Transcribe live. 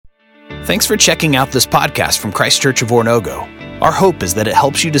Thanks for checking out this podcast from Christ Church of Oronogo. Our hope is that it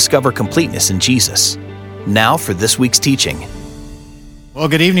helps you discover completeness in Jesus. Now for this week's teaching. Well,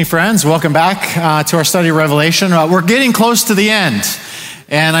 good evening, friends. Welcome back to our study of Revelation. We're getting close to the end.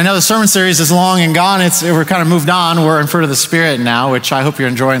 And I know the sermon series is long and gone. We're kind of moved on. We're in fruit of the Spirit now, which I hope you're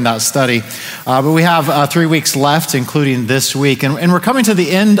enjoying that study. But we have 3 weeks left, including this week. And we're coming to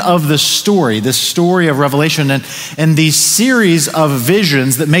the end of this story of Revelation and these series of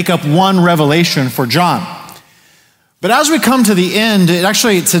visions that make up one revelation for John. But as we come to the end, it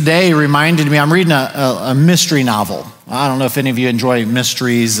actually today reminded me, I'm reading a mystery novel. I don't know if any of you enjoy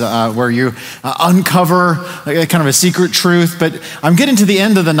mysteries where you uncover kind of a secret truth, but I'm getting to the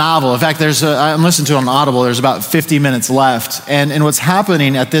end of the novel. In fact, I'm listening to it on Audible. There's about 50 minutes left. And what's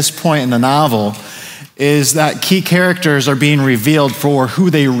happening at this point in the novel is that key characters are being revealed for who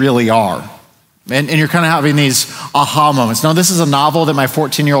they really are. And you're kind of having these aha moments. Now, this is a novel that my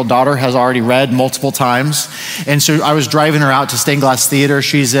 14-year-old daughter has already read multiple times. And so I was driving her out to Stained Glass Theater.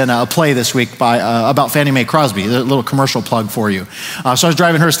 She's in a play this week about Fannie Mae Crosby, a little commercial plug for you. So I was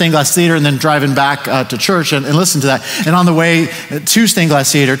driving her to Stained Glass Theater and then driving back to church and listen to that. And on the way to Stained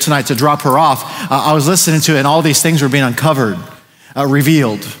Glass Theater tonight to drop her off, I was listening to it and all these things were being uncovered,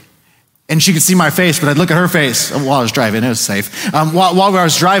 revealed. And she could see my face, but I'd look at her face while I was driving. It was safe. While I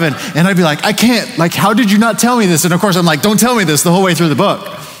was driving, and I'd be like, I can't. Like, how did you not tell me this? And of course, I'm like, don't tell me this the whole way through the book.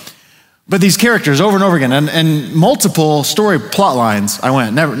 But these characters over and over again, and multiple story plot lines, I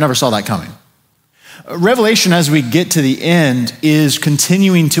never saw that coming. Revelation, as we get to the end, is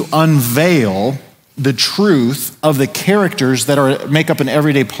continuing to unveil the truth of the characters that make up an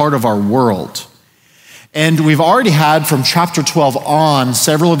everyday part of our world. And we've already had from chapter 12 on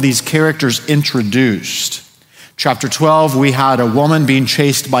several of these characters introduced. Chapter 12, we had a woman being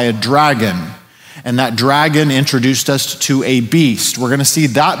chased by a dragon, and that dragon introduced us to a beast. We're going to see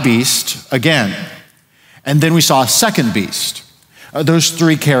that beast again. And then we saw a second beast. Those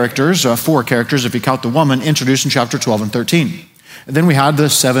four characters, if you count the woman, introduced in chapter 12 and 13. And then we had the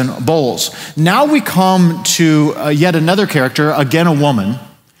 7 bowls. Now we come to yet another character, again a woman.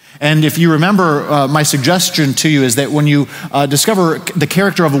 And if you remember, my suggestion to you is that when you discover the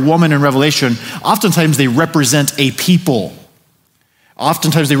character of a woman in Revelation, oftentimes they represent a people.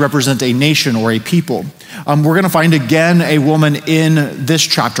 Oftentimes they represent a nation or a people. We're going to find again a woman in this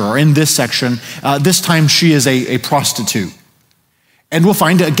chapter or in this section. This time she is a prostitute. And we'll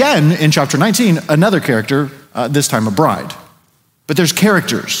find again in chapter 19 another character, this time a bride. But there's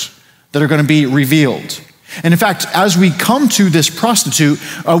characters that are going to be revealed. And in fact, as we come to this prostitute,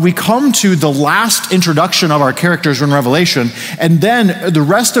 we come to the last introduction of our characters in Revelation, and then the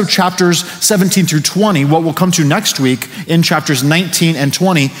rest of chapters 17 through 20, what we'll come to next week in chapters 19 and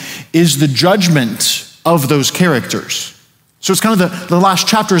 20, is the judgment of those characters. So it's kind of the last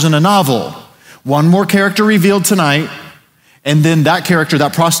chapters in a novel. One more character revealed tonight, and then that character,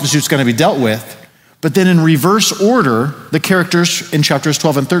 that prostitute, is going to be dealt with. But then in reverse order, the characters in chapters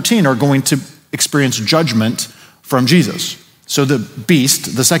 12 and 13 are going to experience judgment from Jesus. So the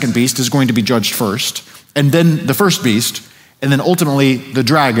beast, the second beast, is going to be judged first, and then the first beast, and then ultimately the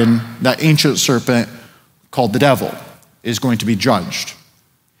dragon, that ancient serpent called the devil, is going to be judged.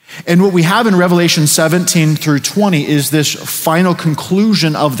 And what we have in Revelation 17 through 20 is this final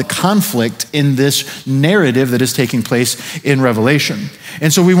conclusion of the conflict in this narrative that is taking place in Revelation.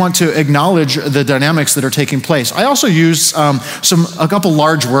 And so we want to acknowledge the dynamics that are taking place. I also used a couple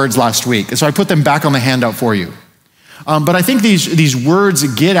large words last week, and so I put them back on the handout for you. But I think these words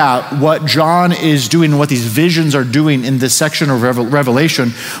get at what John is doing and what these visions are doing in this section of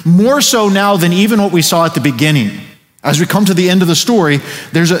Revelation, more so now than even what we saw at the beginning. As we come to the end of the story,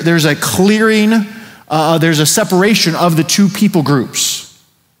 there's a clearing, there's a separation of the two people groups.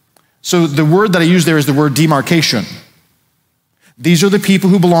 So the word that I use there is the word demarcation. These are the people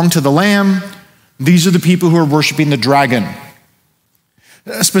who belong to the Lamb. These are the people who are worshiping the dragon.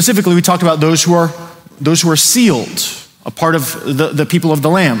 Specifically, we talked about those who are sealed, a part of the people of the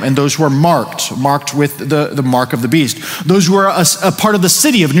Lamb, and those who are marked with the mark of the beast. Those who are a part of the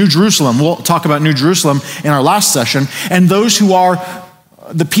city of New Jerusalem. We'll talk about New Jerusalem in our last session. And those who are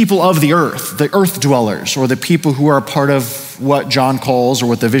the people of the earth dwellers, or the people who are a part of what John calls, or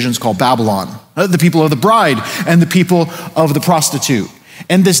what the visions call, Babylon. The people of the bride and the people of the prostitute.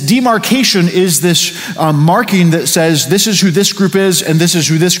 And this demarcation is this marking that says this is who this group is and this is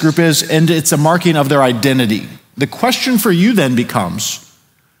who this group is, and it's a marking of their identity. The question for you then becomes,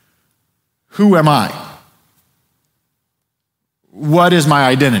 who am I? What is my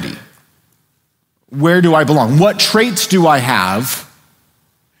identity? Where do I belong? What traits do I have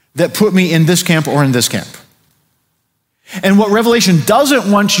that put me in this camp or in this camp? And what Revelation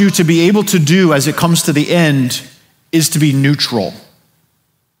doesn't want you to be able to do as it comes to the end is to be neutral.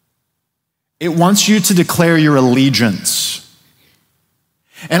 It wants you to declare your allegiance.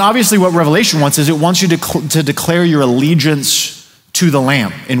 And obviously what Revelation wants is it wants you to declare your allegiance to the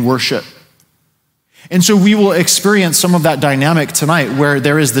Lamb in worship. And so we will experience some of that dynamic tonight where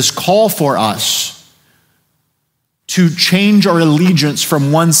there is this call for us to change our allegiance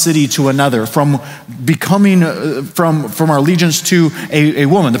from one city to another, from becoming, from our allegiance to a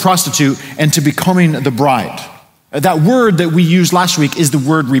woman, the prostitute, and to becoming the bride. That word that we used last week is the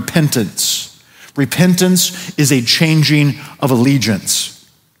word repentance. Repentance is a changing of allegiance.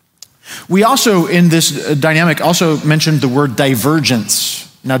 We also, in this dynamic, also mentioned the word divergence.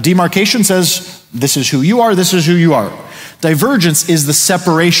 Now, demarcation says, this is who you are, this is who you are. Divergence is the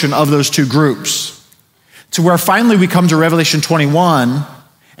separation of those two groups. To where finally we come to Revelation 21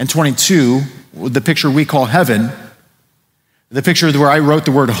 and 22, the picture we call heaven, the picture where I wrote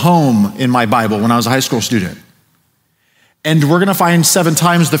the word home in my Bible when I was a high school student. And we're going to find 7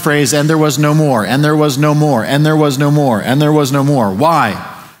 times the phrase, and there was no more, and there was no more, and there was no more, and there was no more.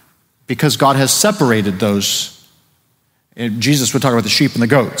 Why? Because God has separated those. Jesus would talk about the sheep and the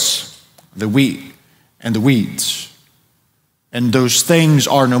goats, the wheat and the weeds. And those things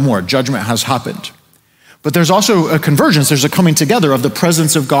are no more. Judgment has happened. But there's also a convergence. There's a coming together of the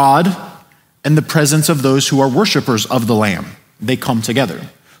presence of God and the presence of those who are worshipers of the Lamb. They come together.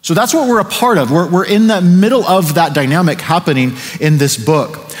 So that's what we're a part of. We're in the middle of that dynamic happening in this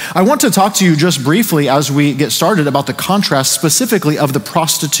book. I want to talk to you just briefly as we get started about the contrast specifically of the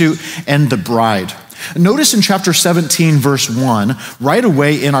prostitute and the bride. Notice in chapter 17, verse 1, right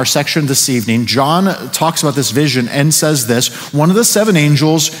away in our section this evening, John talks about this vision and says this: one of the 7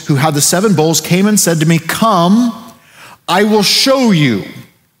 angels who had the 7 bowls came and said to me, "Come, I will show you."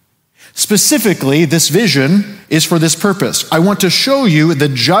 Specifically, this vision is for this purpose. I want to show you the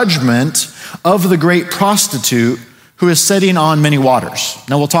judgment of the great prostitute who is sitting on many waters.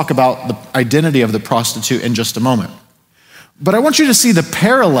 Now we'll talk about the identity of the prostitute in just a moment. But I want you to see the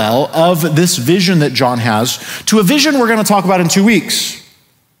parallel of this vision that John has to a vision we're going to talk about in 2 weeks.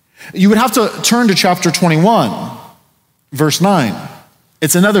 You would have to turn to chapter 21, verse 9.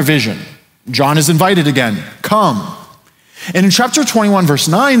 It's another vision. John is invited again. Come. And in chapter 21, verse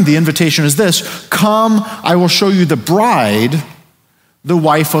 9, the invitation is this: come, I will show you the bride, the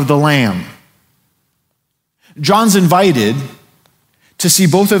wife of the Lamb. John's invited to see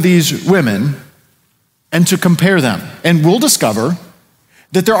both of these women and to compare them. And we'll discover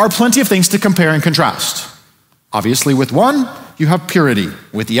that there are plenty of things to compare and contrast. Obviously, with one, you have purity.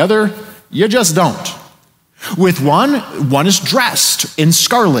 With the other, you just don't. With one is dressed in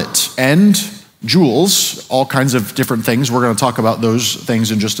scarlet and jewels, all kinds of different things. We're going to talk about those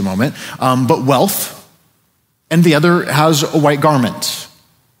things in just a moment. But wealth. And the other has a white garment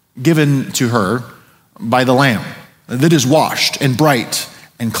given to her by the Lamb that is washed and bright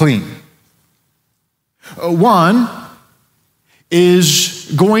and clean. One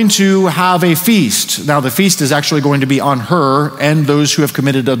is going to have a feast. Now, the feast is actually going to be on her and those who have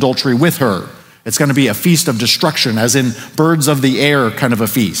committed adultery with her. It's going to be a feast of destruction, as in birds of the air kind of a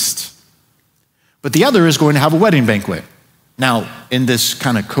feast. But the other is going to have a wedding banquet. Now, in this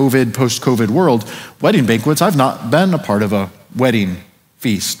kind of post-COVID world, wedding banquets, I've not been a part of a wedding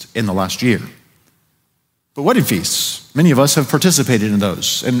feast in the last year. But wedding feasts, many of us have participated in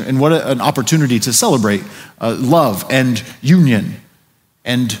those. And what an opportunity to celebrate love and union.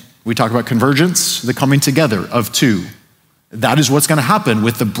 And we talk about convergence, the coming together of two. That is what's going to happen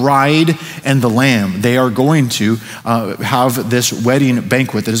with the bride and the Lamb. They are going to have this wedding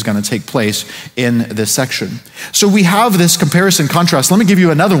banquet that is going to take place in this section. So we have this comparison contrast. Let me give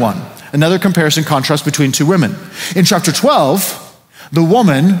you another one, another comparison contrast between two women. In chapter 12, the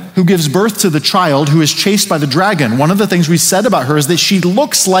woman who gives birth to the child who is chased by the dragon, one of the things we said about her is that she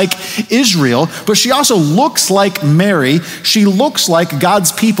looks like Israel, but she also looks like Mary. She looks like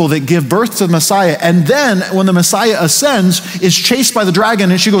God's people that give birth to the Messiah. And then when the Messiah ascends, is chased by the dragon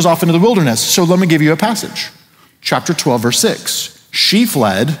and she goes off into the wilderness. So let me give you a passage. Chapter 12, verse 6. She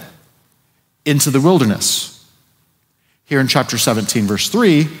fled into the wilderness. Here in chapter 17, verse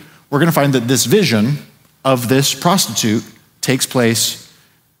 3, we're going to find that this vision of this prostitute takes place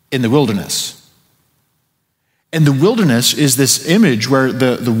in the wilderness. And the wilderness is this image where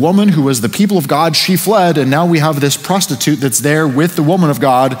the woman who was the people of God, she fled, and now we have this prostitute that's there with the woman of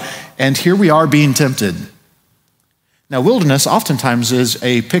God, and here we are being tempted. Now, wilderness oftentimes is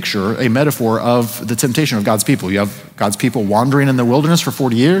a picture, a metaphor of the temptation of God's people. You have God's people wandering in the wilderness for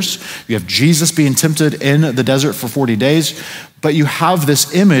 40 years. You have Jesus being tempted in the desert for 40 days. But you have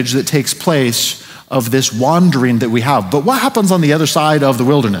this image that takes place of this wandering that we have. But what happens on the other side of the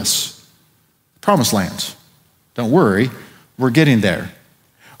wilderness? Promised land. Don't worry, we're getting there.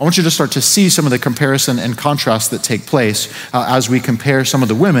 I want you to start to see some of the comparison and contrast that take place as we compare some of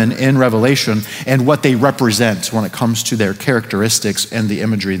the women in Revelation and what they represent when it comes to their characteristics and the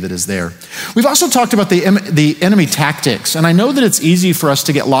imagery that is there. We've also talked about the enemy tactics, and I know that it's easy for us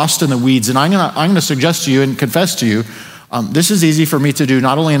to get lost in the weeds, and I'm going to suggest to you and confess to you, this is easy for me to do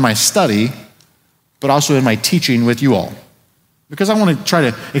not only in my study, but also in my teaching with you all, because I want to try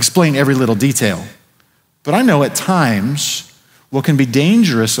to explain every little detail. But I know at times, what can be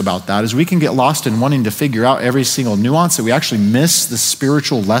dangerous about that is we can get lost in wanting to figure out every single nuance that we actually miss the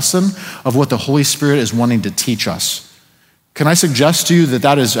spiritual lesson of what the Holy Spirit is wanting to teach us. Can I suggest to you that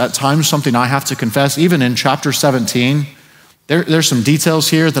that is at times something I have to confess? Even in chapter 17, there's some details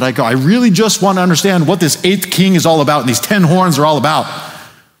here that I really just want to understand what this 8th king is all about and these 10 horns are all about.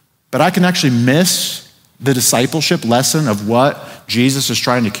 But I can actually miss the discipleship lesson of what Jesus is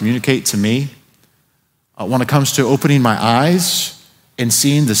trying to communicate to me when it comes to opening my eyes and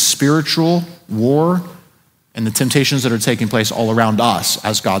seeing the spiritual war and the temptations that are taking place all around us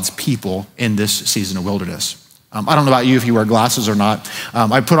as God's people in this season of wilderness. I don't know about you if you wear glasses or not.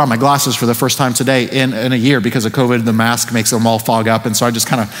 I put on my glasses for the first time today in a year because of COVID. The mask makes them all fog up, and so I just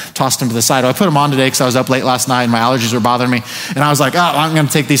kind of tossed them to the side. I put them on today because I was up late last night and my allergies were bothering me, and I was like, I'm going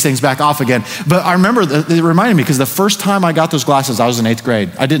to take these things back off again. But I remember, it reminded me, because the first time I got those glasses, I was in 8th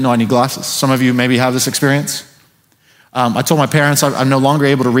grade. I didn't know I need glasses. Some of you maybe have this experience. I told my parents I'm no longer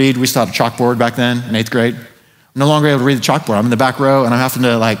able to read. We still had a chalkboard back then in 8th grade. I'm no longer able to read the chalkboard. I'm in the back row, and I'm having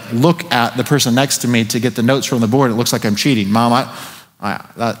to look at the person next to me to get the notes from the board. It looks like I'm cheating. Mom,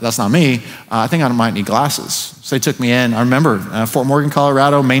 that's not me. I think I might need glasses. So they took me in. I remember Fort Morgan,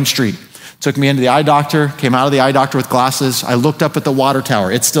 Colorado, Main Street. Took me into the eye doctor, came out of the eye doctor with glasses. I looked up at the water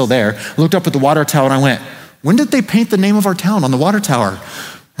tower. It's still there. Looked up at the water tower, and I went, when did they paint the name of our town on the water tower?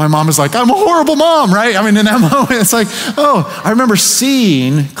 My mom was like, I'm a horrible mom, right? I mean, in that moment, it's like, oh, I remember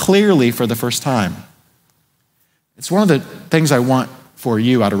seeing clearly for the first time. It's one of the things I want for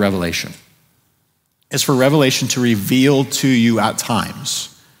you out of Revelation. It's for Revelation to reveal to you at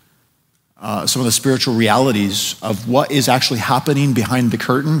times some of the spiritual realities of what is actually happening behind the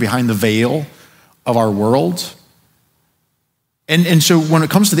curtain, behind the veil of our world. And so when it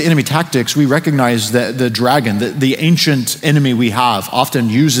comes to the enemy tactics, we recognize that the dragon, the ancient enemy we have, often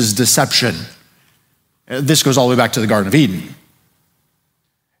uses deception. This goes all the way back to the Garden of Eden.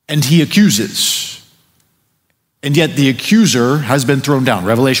 And he accuses. And yet the accuser has been thrown down.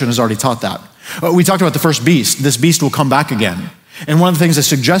 Revelation has already taught that. We talked about the first beast. This beast will come back again. And one of the things I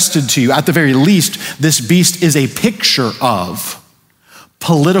suggested to you, at the very least, this beast is a picture of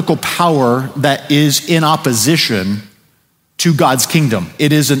political power that is in opposition to God's kingdom.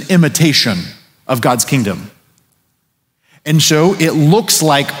 It is an imitation of God's kingdom. And so it looks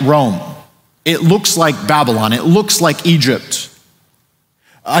like Rome. It looks like Babylon. It looks like Egypt.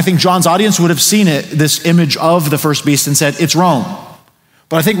 I think John's audience would have seen it, this image of the first beast, and said, it's Rome.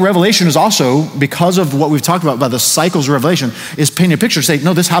 But I think Revelation is also, because of what we've talked about the cycles of Revelation, is painting a picture, saying,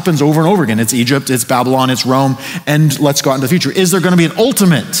 no, this happens over and over again. It's Egypt, it's Babylon, it's Rome, and let's go out into the future. Is there going to be an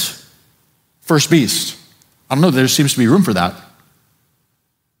ultimate first beast? I don't know, there seems to be room for that.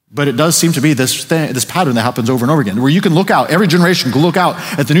 But it does seem to be this pattern that happens over and over again, where you can look out, every generation can look out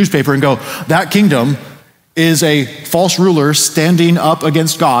at the newspaper and go, that kingdom is a false ruler standing up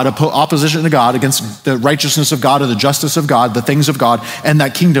against God, opposition to God, against the righteousness of God or the justice of God, the things of God, and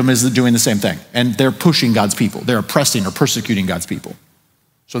that kingdom is doing the same thing. And they're pushing God's people. They're oppressing or persecuting God's people.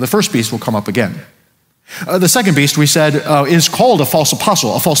 So the first beast will come up again. The second beast, we said, is called a false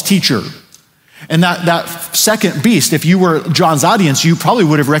apostle, a false teacher. And that second beast, if you were John's audience, you probably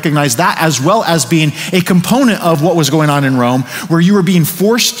would have recognized that as well as being a component of what was going on in Rome, where you were being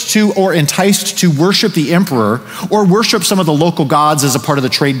forced to or enticed to worship the emperor or worship some of the local gods as a part of the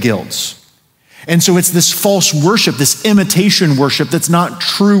trade guilds. And so it's this false worship, this imitation worship that's not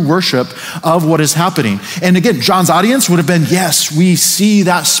true worship of what is happening. And again, John's audience would have been, yes, we see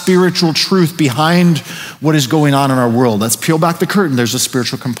that spiritual truth behind what is going on in our world. Let's peel back the curtain. There's a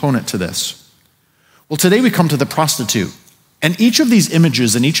spiritual component to this. Well, today we come to the prostitute. And each of these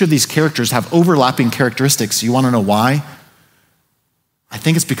images and each of these characters have overlapping characteristics. You want to know why? I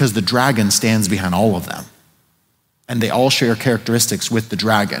think it's because the dragon stands behind all of them. And they all share characteristics with the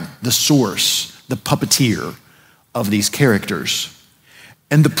dragon, the source, the puppeteer of these characters.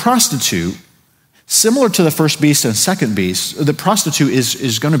 And the prostitute, similar to the first beast and second beast, the prostitute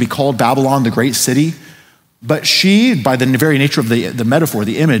is going to be called Babylon, the great city. But she, by the very nature of the metaphor,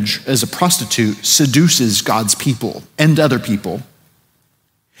 the image, as a prostitute, seduces God's people and other people.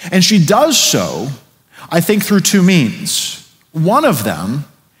 And she does so I think through two means. One of them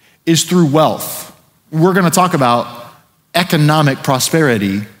is through wealth. We're going to talk about economic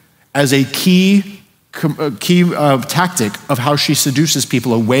prosperity as a key tactic of how she seduces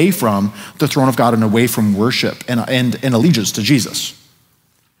people away from the throne of God and away from worship and allegiance to Jesus.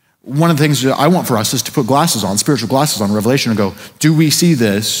 One of the things that I want for us is to put glasses on, spiritual glasses on Revelation, and go, do we see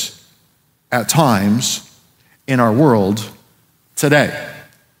this at times in our world today?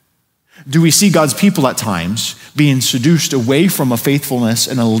 Do we see God's people at times being seduced away from a faithfulness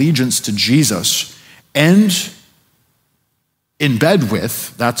and allegiance to Jesus and in bed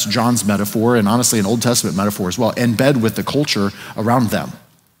with, that's John's metaphor, and honestly an Old Testament metaphor as well, in bed with the culture around them.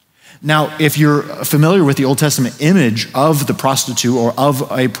 Now, if you're familiar with the Old Testament image of the prostitute or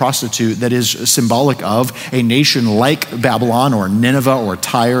of a prostitute that is symbolic of a nation like Babylon or Nineveh or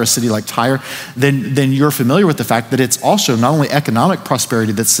Tyre, a city like Tyre, then you're familiar with the fact that it's also not only economic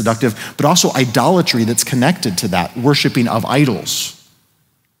prosperity that's seductive, but also idolatry that's connected to that, worshiping of idols.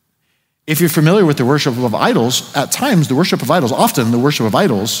 If you're familiar with the worship of idols, at times often the worship of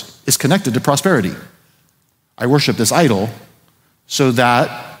idols is connected to prosperity. I worship this idol so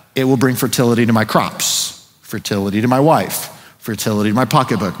that it will bring fertility to my crops, fertility to my wife, fertility to my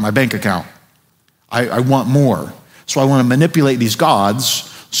pocketbook, my bank account. I want more. So I want to manipulate these gods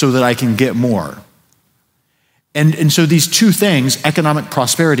so that I can get more. And so these two things, economic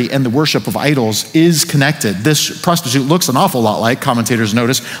prosperity and the worship of idols, is connected. This prostitute looks an awful lot like, commentators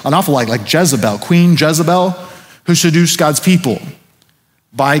notice, an awful lot like Jezebel, Queen Jezebel, who seduced God's people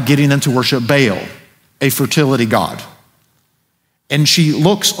by getting them to worship Baal, a fertility god. And she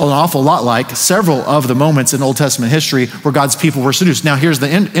looks an awful lot like several of the moments in Old Testament history where God's people were seduced. Now, here's the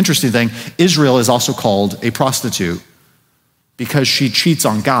interesting thing. Israel is also called a prostitute because she cheats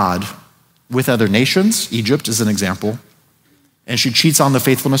on God with other nations. Egypt is an example. And she cheats on the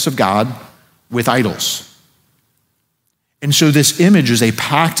faithfulness of God with idols. And so this image is a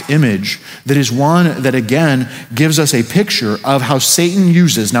packed image that is one that, again, gives us a picture of how Satan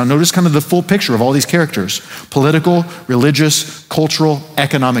uses, now notice kind of the full picture of all these characters, political, religious, cultural,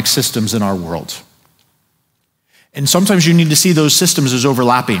 economic systems in our world. And sometimes you need to see those systems as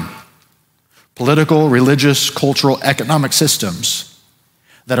overlapping. Political, religious, cultural, economic systems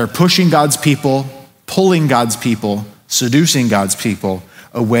that are pushing God's people, pulling God's people, seducing God's people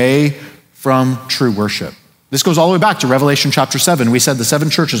away from true worship. This goes all the way back to Revelation chapter 7. We said the 7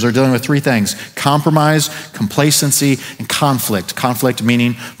 churches are dealing with 3 things: compromise, complacency, and conflict. Conflict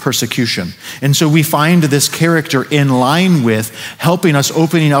meaning persecution. And so we find this character in line with helping us,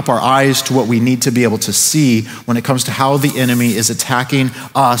 opening up our eyes to what we need to be able to see when it comes to how the enemy is attacking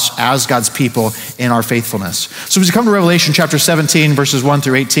us as God's people in our faithfulness. So as we come to Revelation chapter 17, verses 1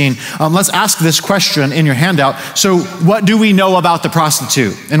 through 18, let's ask this question in your handout. So what do we know about the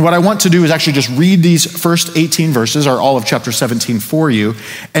prostitute? And what I want to do is actually just read these first 18 verses, or all of chapter 17 for you,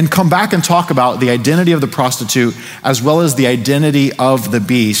 and come back and talk about the identity of the prostitute as well as the identity of the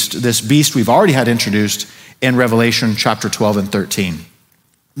beast, this beast we've already had introduced in Revelation chapter 12 and 13.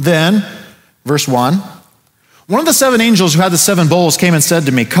 Then, verse 1, one of the 7 angels who had the 7 bowls came and said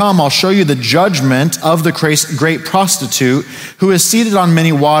to me, "Come, I'll show you the judgment of the great prostitute who is seated on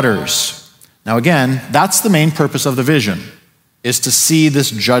many waters." Now again, that's the main purpose of the vision, is to see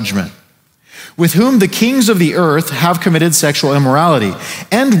this judgment. "With whom the kings of the earth have committed sexual immorality,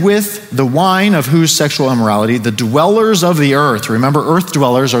 and with the wine of whose sexual immorality the dwellers of the earth," remember, earth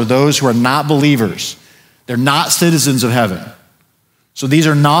dwellers are those who are not believers. They're not citizens of heaven. So these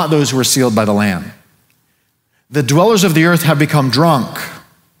are not those who are sealed by the Lamb. "The dwellers of the earth have become drunk."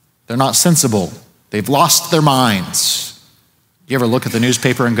 They're not sensible. They've lost their minds. You ever look at the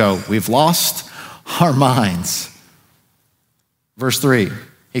newspaper and go, "We've lost our minds"? Verse 3,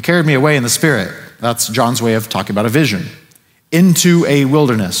 "He carried me away in the spirit," that's John's way of talking about a vision, "into a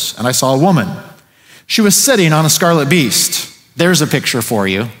wilderness, and I saw a woman. She was sitting on a scarlet beast." There's a picture for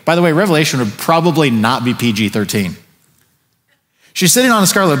you. By the way, Revelation would probably not be PG-13. "She's sitting on a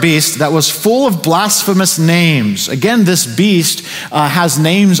scarlet beast that was full of blasphemous names." Again, this beast has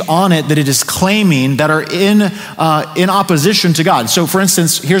names on it that it is claiming that are in opposition to God. So for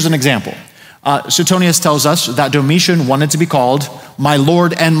instance, here's an example. Suetonius tells us that Domitian wanted to be called "my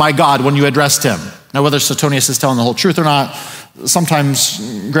Lord and my God" when you addressed him. Now, whether Suetonius is telling the whole truth or not, sometimes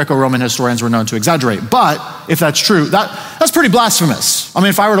Greco-Roman historians were known to exaggerate. But if that's true, that's pretty blasphemous. I mean,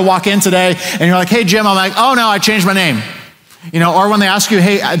 if I were to walk in today and you're like, "Hey, Jim," I'm like, "Oh no, I changed my name." Or when they ask you,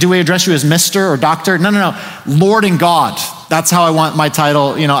 "Hey, do we address you as Mr. or Doctor?" No. Lord and God. That's how I want my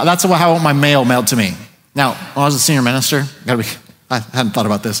title. That's how I want my mail mailed to me. Now, when I was a senior minister, I hadn't thought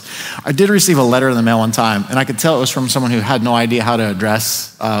about this. I did receive a letter in the mail one time, and I could tell it was from someone who had no idea how to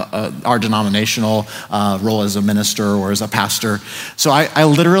address our denominational role as a minister or as a pastor. So I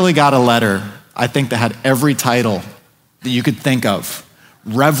literally got a letter, I think, that had every title that you could think of.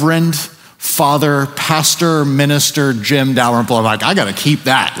 Reverend, Father, Pastor, Minister, Jim Dalrymple. I'm like, I got to keep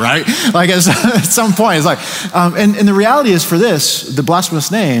that, right? Like at some point, it's like, and the reality is for this, the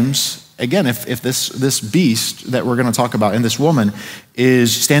blasphemous names, again, if this beast that we're going to talk about and this woman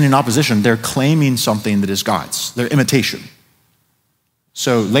is standing in opposition, they're claiming something that is God's. They're imitation.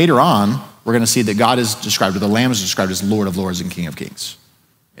 So later on, we're going to see that God is described, or the Lamb is described as Lord of Lords and King of Kings.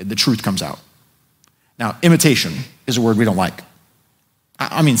 The truth comes out. Now, imitation is a word we don't like.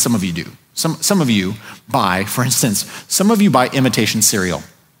 I mean, some of you do. Some of you buy, for instance, some of you buy imitation cereal.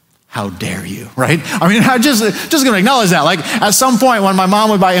 How dare you, right? I mean, I'm just going to acknowledge that. Like, at some point when my mom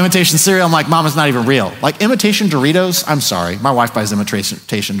would buy imitation cereal, I'm like, Mom, it's not even real. Like, imitation Doritos, I'm sorry. My wife buys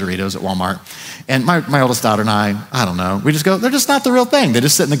imitation Doritos at Walmart. And my oldest daughter and I don't know. We just go, they're just not the real thing. They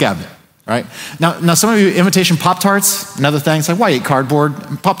just sit in the cabinet, right? Now some of you, imitation Pop-Tarts, another thing. It's like, why eat cardboard?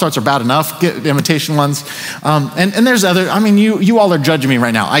 Pop-Tarts are bad enough. Get imitation ones. And there's other, I mean, you all are judging me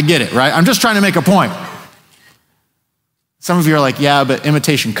right now. I get it, right? I'm just trying to make a point. Some of you are like, yeah, but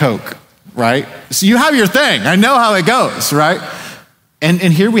imitation Coke, right? So you have your thing. I know how it goes, right? And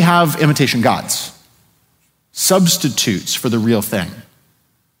here we have imitation gods, substitutes for the real thing.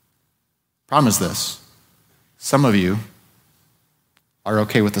 Problem is this: some of you are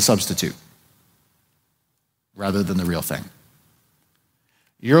okay with the substitute rather than the real thing.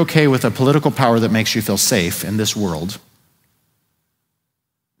 You're okay with a political power that makes you feel safe in this world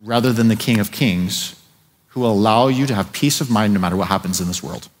rather than the King of Kings, who will allow you to have peace of mind no matter what happens in this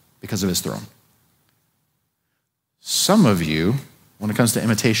world because of his throne. Some of you, when it comes to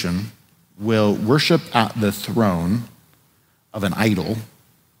imitation, will worship at the throne of an idol,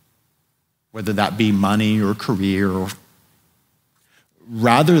 whether that be money or career,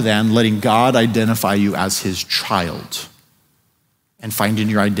 rather than letting God identify you as his child and finding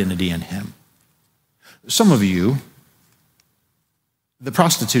your identity in him. Some of you, the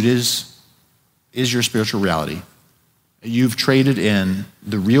prostitute is your spiritual reality. You've traded in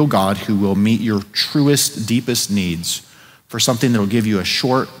the real God who will meet your truest, deepest needs for something that will give you a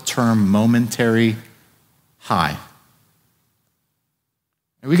short-term, momentary high.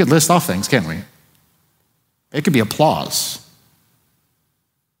 And we could list off things, can't we? It could be applause.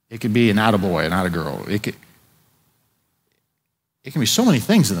 It could be an attaboy, an attagirl. It can be so many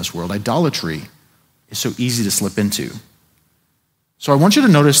things in this world. Idolatry is so easy to slip into. So I want you to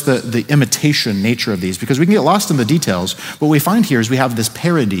notice the imitation nature of these, because we can get lost in the details. What we find here is we have this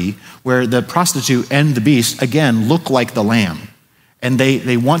parody where the prostitute and the beast, again, look like the lamb. And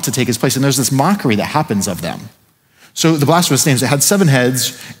they want to take his place. And there's this mockery that happens of them. So the blasphemous names, it had 7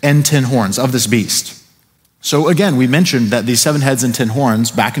 heads and 10 horns of this beast. So again, we mentioned that these 7 heads and 10 horns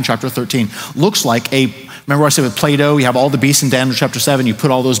back in chapter 13 looks like remember I said with Play-Doh, you have all the beasts in Daniel chapter 7, you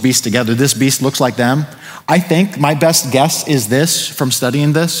put all those beasts together. This beast looks like them. I think my best guess is this from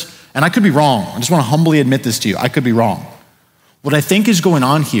studying this, and I could be wrong. I just want to humbly admit this to you. I could be wrong. What I think is going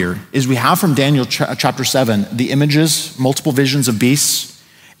on here is we have from Daniel chapter 7 the images, multiple visions of beasts,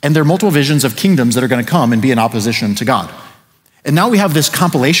 and there are multiple visions of kingdoms that are going to come and be in opposition to God. And now we have this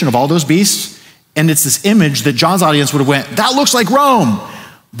compilation of all those beasts, and it's this image that John's audience would have went, that looks like Rome.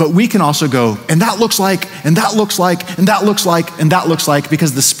 But we can also go, and that looks like, and that looks like, and that looks like, and that looks like,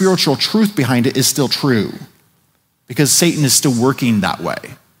 because the spiritual truth behind it is still true. Because Satan is still working that way.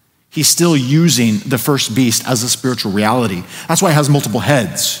 He's still using the first beast as a spiritual reality. That's why it has multiple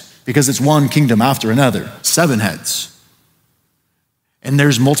heads, because it's one kingdom after another, 7 heads. And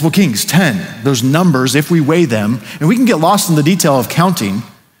there's multiple kings, 10. Those numbers, if we weigh them, and we can get lost in the detail of counting,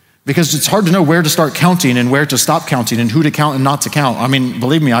 because it's hard to know where to start counting and where to stop counting and who to count and not to count. I mean,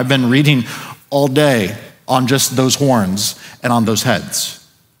 believe me, I've been reading all day on just those horns and on those heads.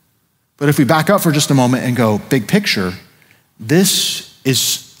 But if we back up for just a moment and go, big picture, this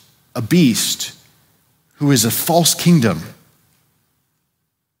is a beast who is a false kingdom.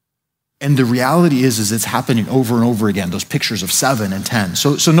 And the reality is it's happening over and over again, those pictures of 7 and 10.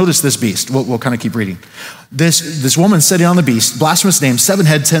 So notice this beast. We'll kind of keep reading. This woman sitting on the beast, blasphemous name, 7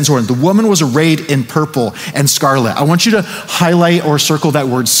 head, 10 horns. The woman was arrayed in purple and scarlet. I want you to highlight or circle that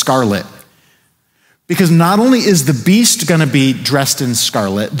word scarlet. Because not only is the beast going to be dressed in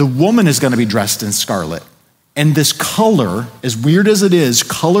scarlet, the woman is going to be dressed in scarlet. And this color, as weird as it is,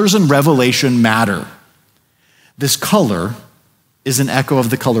 colors in Revelation matter. This color is an echo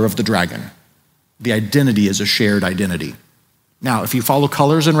of the color of the dragon. The identity is a shared identity. Now, if you follow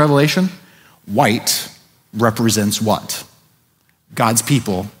colors in Revelation, white represents what? God's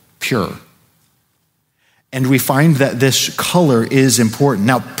people pure. And we find that this color is important.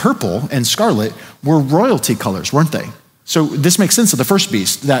 Now, purple and scarlet were royalty colors, weren't they? So this makes sense of the first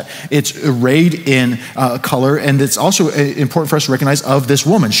beast, that it's arrayed in color, and it's also important for us to recognize of this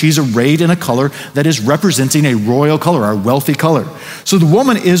woman. She's arrayed in a color that is representing a royal color, a wealthy color. So the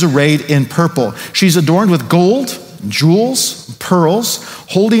woman is arrayed in purple. She's adorned with gold, jewels, pearls,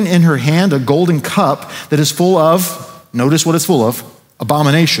 holding in her hand a golden cup that is full of, notice what it's full of,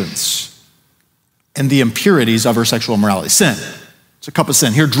 abominations and the impurities of her sexual immorality. Sin. It's a cup of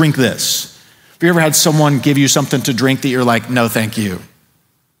sin. Here, drink this. Have you ever had someone give you something to drink that you're like, no, thank you?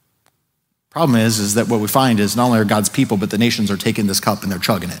 Problem is that what we find is not only are God's people, but the nations are taking this cup and they're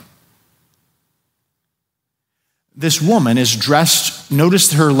chugging it. This woman is dressed,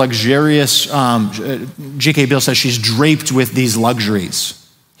 notice her luxurious, G.K. Bill says she's draped with these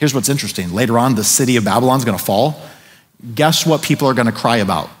luxuries. Here's what's interesting. Later on, the city of Babylon is going to fall. Guess what people are going to cry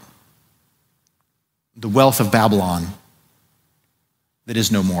about? The wealth of Babylon that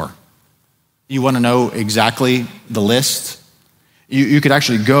is no more. You want to know exactly the list? You could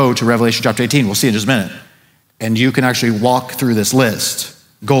actually go to Revelation chapter 18. We'll see in just a minute. And you can actually walk through this list.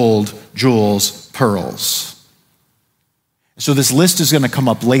 Gold, jewels, pearls. So this list is going to come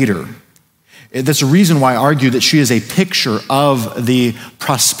up later. That's a reason why I argue that she is a picture of the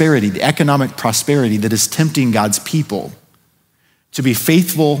prosperity, the economic prosperity that is tempting God's people to be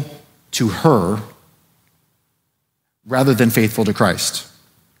faithful to her rather than faithful to Christ.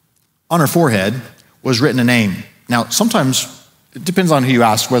 On her forehead was written a name. Now, sometimes it depends on who you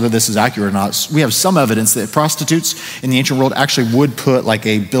ask whether this is accurate or not. We have some evidence that prostitutes in the ancient world actually would put like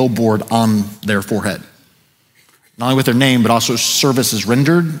a billboard on their forehead. Not only with their name, but also services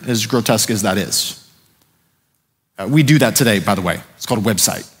rendered, as grotesque as that is. We do that today, by the way. It's called a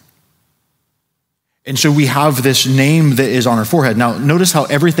website. And so we have this name that is on her forehead. Now, notice how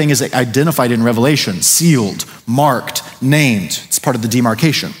everything is identified in Revelation, sealed, marked, named. It's part of the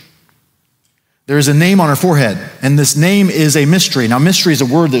demarcation. There is a name on her forehead, and this name is a mystery. Now, mystery is a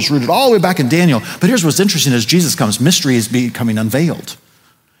word that's rooted all the way back in Daniel. But here's what's interesting: as Jesus comes, mystery is becoming unveiled.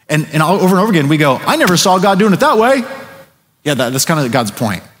 And over and over again, we go, I never saw God doing it that way. Yeah, that's kind of God's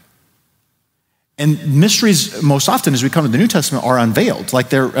point. And mysteries, most often as we come to the New Testament, are unveiled, like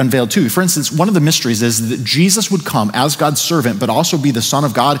they're unveiled too. For instance, one of the mysteries is that Jesus would come as God's servant, but also be the Son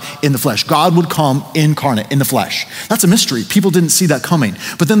of God in the flesh. God would come incarnate in the flesh. That's a mystery. People didn't see that coming.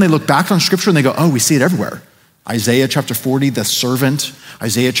 But then they look back on Scripture and they go, oh, we see it everywhere. Isaiah chapter 40, the servant.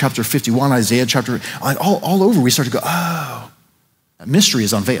 Isaiah chapter 51, Isaiah chapter, all over we start to go, oh, that mystery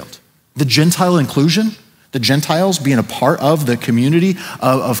is unveiled. The Gentile inclusion, the Gentiles being a part of the community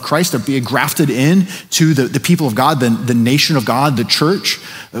of Christ, of being grafted in to the people of God, the nation of God, the church.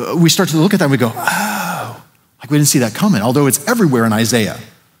 We start to look at that and we go, oh, like we didn't see that coming, although it's everywhere in Isaiah.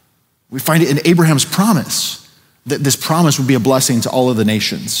 We find it in Abraham's promise, that this promise would be a blessing to all of the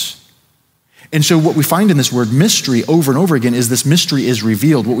nations. And so what we find in this word mystery over and over again is this mystery is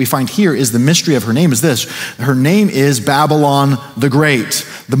revealed. What we find here is the mystery of her name is this. Her name is Babylon the Great,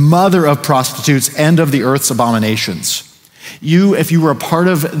 the mother of prostitutes and of the earth's abominations. If you were a part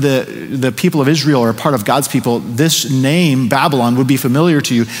of the people of Israel or a part of God's people, this name, Babylon, would be familiar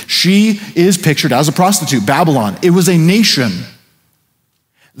to you. She is pictured as a prostitute, Babylon. It was a nation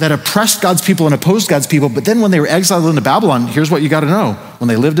that oppressed God's people and opposed God's people, but then when they were exiled into Babylon, here's what you got to know. When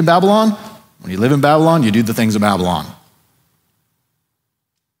they lived in Babylon, when you live in Babylon, you do the things of Babylon.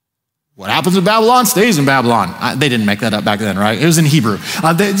 What happens in Babylon stays in Babylon. They didn't make that up back then, right? It was in Hebrew.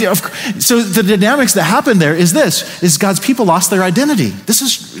 So the dynamics that happened there is this, is God's people lost their identity. This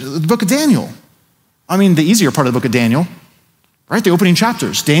is the book of Daniel. I mean, the easier part of the book of Daniel, right? The opening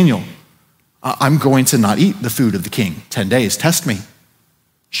chapters, Daniel. I'm going to not eat the food of the king. 10 days, test me.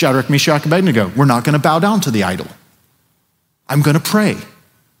 Shadrach, Meshach, and Abednego, we're not going to bow down to the idol. I'm going to pray.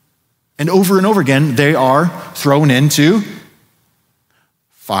 And over again, they are thrown into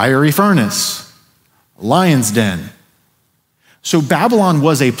fiery furnace, lion's den. So Babylon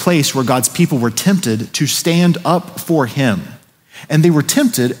was a place where God's people were tempted to stand up for him. And they were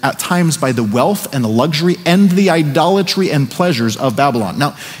tempted at times by the wealth and the luxury and the idolatry and pleasures of Babylon.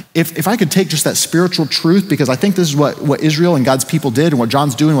 Now, if I could take just that spiritual truth, because I think this is what Israel and God's people did, and what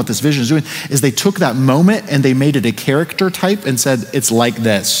John's doing, what this vision is doing, is they took that moment and they made it a character type and said, it's like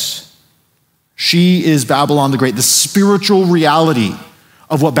this. She is Babylon the Great. The spiritual reality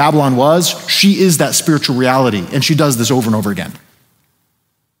of what Babylon was, she is that spiritual reality. And she does this over and over again.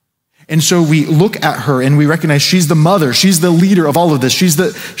 And so we look at her and we recognize she's the mother, she's the leader of all of this.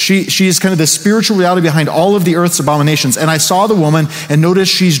 She is kind of the spiritual reality behind all of the earth's abominations. And I saw the woman and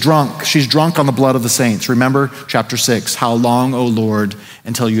noticed she's drunk. She's drunk on the blood of the saints. Remember chapter 6, how long, O Lord,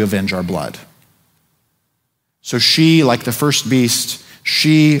 until you avenge our blood? So she, like the first beast,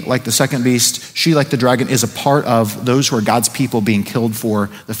 she, like the second beast, she, like the dragon, is a part of those who are God's people being killed for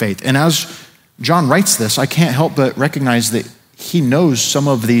the faith. And as John writes this, I can't help but recognize that he knows some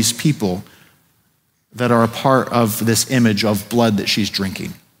of these people that are a part of this image of blood that she's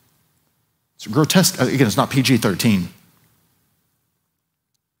drinking. It's grotesque. Again, it's not PG-13.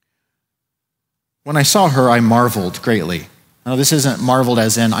 When I saw her, I marveled greatly. Now, this isn't marveled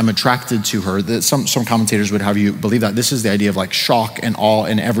as in I'm attracted to her. Some commentators would have you believe that. This is the idea of like shock and awe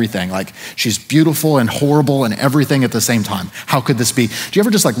and everything. Like she's beautiful and horrible and everything at the same time. How could this be? Do you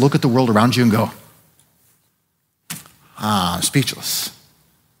ever just like look at the world around you and go, speechless?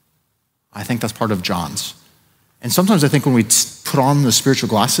 I think that's part of John's. And sometimes I think when we put on the spiritual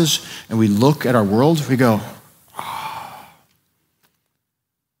glasses and we look at our world, we go,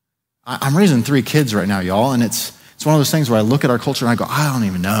 I'm raising 3 kids right now, y'all, and it's one of those things where I look at our culture and I go, I don't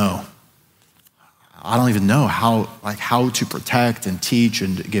even know how to protect and teach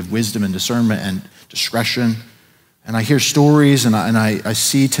and give wisdom and discernment and discretion. And I hear stories and I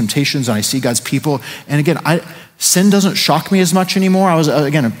see temptations and I see God's people. And again, sin doesn't shock me as much anymore. I was,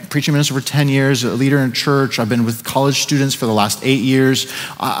 again, a preaching minister for 10 years, a leader in church. I've been with college students for the last 8 years.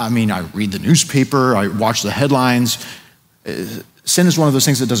 I read the newspaper. I watch the headlines. Sin is one of those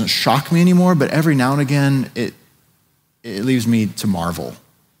things that doesn't shock me anymore, but every now and again, it leaves me to marvel.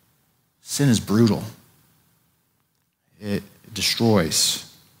 Sin is brutal. It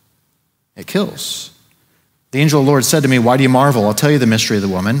destroys. It kills. The angel of the Lord said to me, why do you marvel? I'll tell you the mystery of the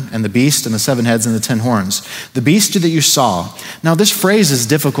woman and the beast and the 7 heads and the 10 horns. The beast that you saw. Now this phrase is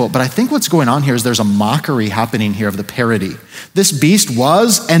difficult, but I think what's going on here is there's a mockery happening here of the parody. This beast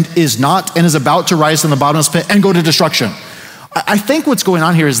was and is not and is about to rise from the bottomless pit and go to destruction. I think what's going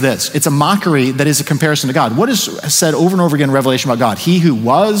on here is this. It's a mockery that is a comparison to God. What is said over and over again in Revelation about God? He who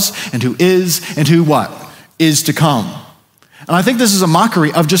was and who is and who what? Is to come. And I think this is a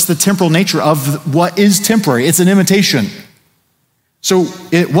mockery of just the temporal nature of what is temporary. It's an imitation. So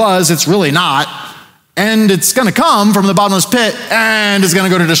it was, it's really not, and it's going to come from the bottomless pit, and it's going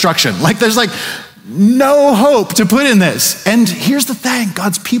to go to destruction. Like there's like no hope to put in this. And here's the thing,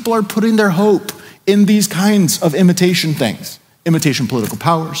 God's people are putting their hope in these kinds of imitation things. Imitation political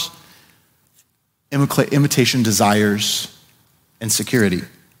powers, imitation desires, and security.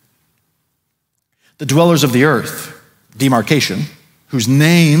 The dwellers of the earth, demarcation, whose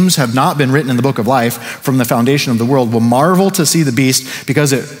names have not been written in the book of life from the foundation of the world, will marvel to see the beast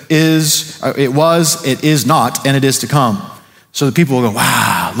because it is not, and it is to come. So the people will go,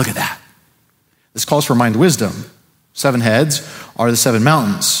 wow, look at that. This calls for mind wisdom. 7 heads are the 7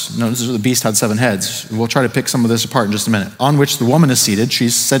 mountains. Notice the beast had 7 heads. We'll try to pick some of this apart in just a minute. On which the woman is seated.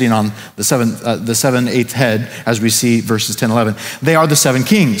 She's sitting on the 7/8 head, as we see verses 10, 11. They are the 7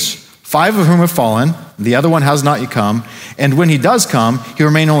 kings, 5 of whom have fallen. The other one has not yet come. And when he does come, he will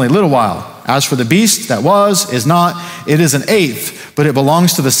remain only a little while. As for the beast that was, is not, it is an 8th, but it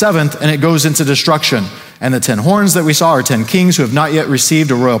belongs to the 7th, and it goes into destruction. And the 10 horns that we saw are 10 kings who have not yet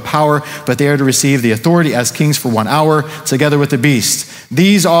received a royal power, but they are to receive the authority as kings for 1 hour, together with the beast.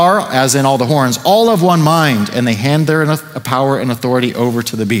 These are, as in all the horns, all of one mind, and they hand their power and authority over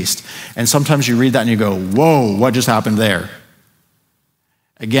to the beast. And sometimes you read that and you go, whoa, what just happened there?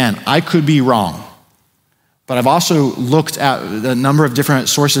 Again, I could be wrong, but I've also looked at a number of different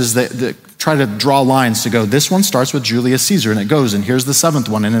sources that try to draw lines to go, this one starts with Julius Caesar, and it goes, and here's the 7th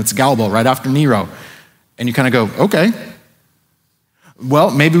one, and it's Galba right after Nero. And you kind of go, okay,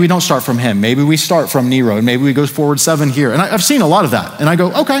 well, maybe we don't start from him. Maybe we start from Nero, and maybe we go forward 7 here. And I've seen a lot of that, and I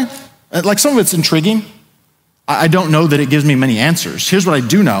go, okay. Like some of it's intriguing. I don't know that it gives me many answers. Here's what I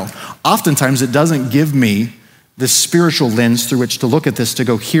do know. Oftentimes it doesn't give me this spiritual lens through which to look at this to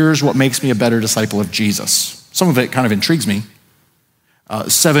go, here's what makes me a better disciple of Jesus. Some of it kind of intrigues me.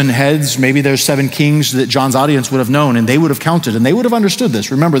 7 heads, maybe there's 7 kings that John's audience would have known, and they would have counted, and they would have understood this.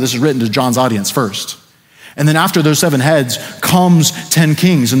 Remember, this is written to John's audience first. And then after those 7 heads comes 10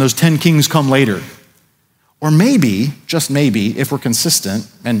 kings, and those 10 kings come later. Or maybe, just maybe, if we're consistent,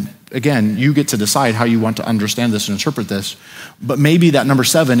 and again, you get to decide how you want to understand this and interpret this, but maybe that number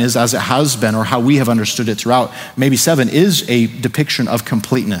 7 is as it has been, or how we have understood it throughout. Maybe 7 is a depiction of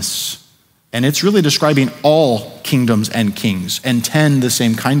completeness. And it's really describing all kingdoms and kings, and 10 the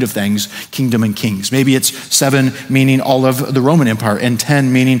same kind of things, kingdom and kings. Maybe it's 7 meaning all of the Roman Empire, and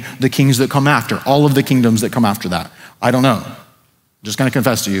 10 meaning the kings that come after, all of the kingdoms that come after that. I don't know. Just going to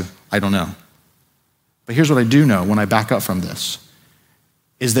confess to you, I don't know. But here's what I do know when I back up from this,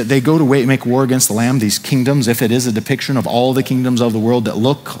 is that they go to make war against the Lamb, these kingdoms, if it is a depiction of all the kingdoms of the world that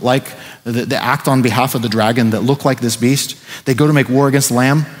look like, that act on behalf of the dragon, that look like this beast. They go to make war against the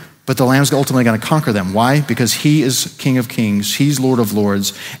Lamb, but the Lamb's ultimately going to conquer them. Why? Because he is King of Kings, he's Lord of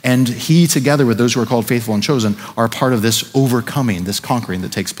Lords, and he, together with those who are called faithful and chosen, are part of this overcoming, this conquering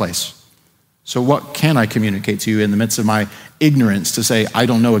that takes place. So what can I communicate to you in the midst of my ignorance to say, I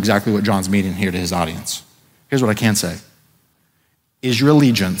don't know exactly what John's meaning here to his audience? Here's what I can say. Is your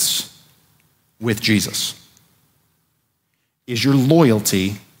allegiance with Jesus? Is your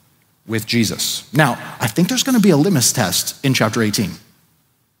loyalty with Jesus? Now, I think there's going to be a litmus test in chapter 18.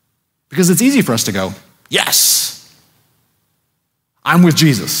 Because it's easy for us to go, yes, I'm with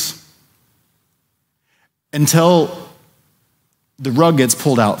Jesus. Until the rug gets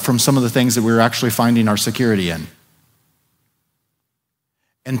pulled out from some of the things that we're actually finding our security in.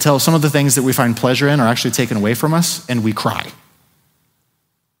 Until some of the things that we find pleasure in are actually taken away from us and we cry.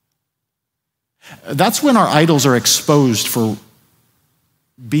 That's when our idols are exposed for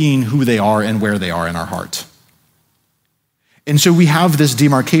being who they are and where they are in our heart. And so we have this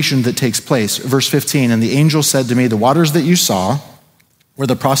demarcation that takes place. Verse 15, and the angel said to me, the waters that you saw, where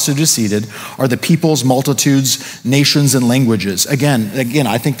the prostitute is seated, are the peoples, multitudes, nations, and languages. Again,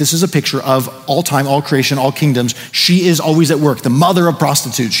 I think this is a picture of all time, all creation, all kingdoms. She is always at work. The mother of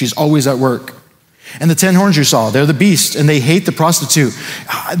prostitutes, she's always at work. And the 10 horns you saw, they're the beast, and they hate the prostitute.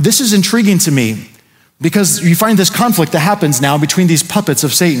 This is intriguing to me because you find this conflict that happens now between these puppets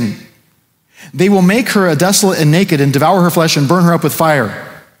of Satan. They will make her a desolate and naked and devour her flesh and burn her up with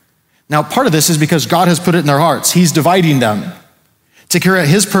fire. Now, part of this is because God has put it in their hearts. He's dividing them to carry out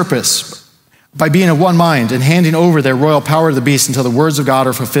his purpose by being of one mind and handing over their royal power to the beast until the words of God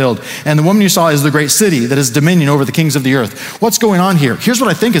are fulfilled. And the woman you saw is the great city that has dominion over the kings of the earth. What's going on here? Here's what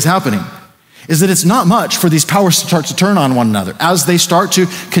I think is happening, is that it's not much for these powers to start to turn on one another. As they start to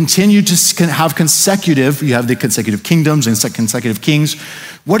continue to have you have the consecutive kingdoms and consecutive kings.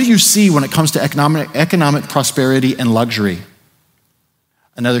 What do you see when it comes to economic prosperity and luxury?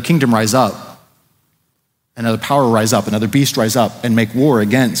 Another kingdom rise up. Another power rise up, another beast rise up and make war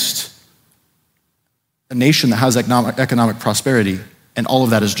against a nation that has economic prosperity, and all of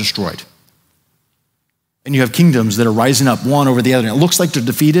that is destroyed. And you have kingdoms that are rising up one over the other. And it looks like they're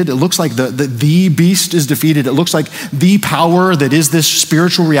defeated. It looks like the beast is defeated. It looks like the power that is this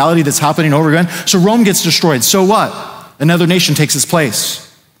spiritual reality that's happening over again. So Rome gets destroyed. So what? Another nation takes its place.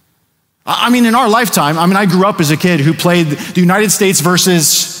 In our lifetime, I grew up as a kid who played the United States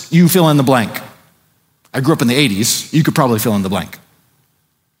versus you fill in the blank. I grew up in the 80s. You could probably fill in the blank.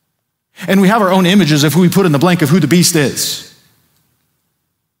 And we have our own images of who we put in the blank of who the beast is.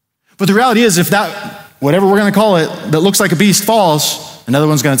 But the reality is, if that, whatever we're going to call it, that looks like a beast falls, another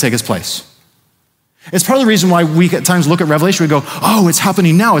one's going to take its place. It's part of the reason why we at times look at Revelation, we go, oh, it's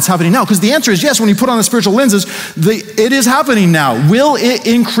happening now, it's happening now. Because the answer is yes, when you put on the spiritual lenses, it is happening now. Will it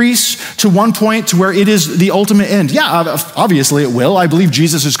increase to one point to where it is the ultimate end? Yeah, obviously it will. I believe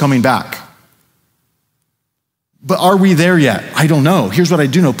Jesus is coming back. But are we there yet? I don't know. Here's what I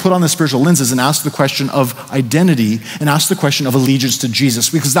do know. Put on the spiritual lenses and ask the question of identity and ask the question of allegiance to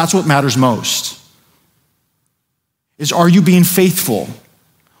Jesus, because that's what matters most. Is, are you being faithful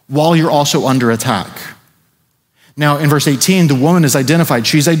while you're also under attack? Now, in verse 18, the woman is identified.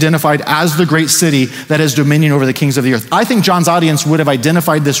 She's identified as the great city that has dominion over the kings of the earth. I think John's audience would have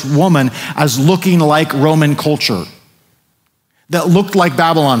identified this woman as looking like Roman culture, that looked like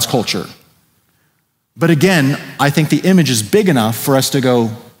Babylon's culture. But again, I think the image is big enough for us to go,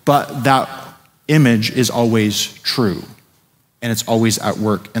 but that image is always true, and it's always at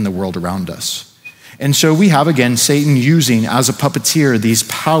work in the world around us. And so we have, again, Satan using as a puppeteer these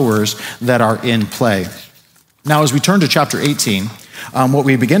powers that are in play. Now, as we turn to chapter 18, what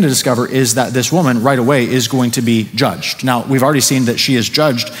we begin to discover is that this woman right away is going to be judged. Now, we've already seen that she is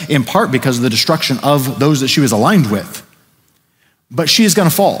judged in part because of the destruction of those that she was aligned with. But she is going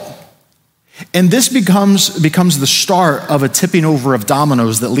to fall. And this becomes the start of a tipping over of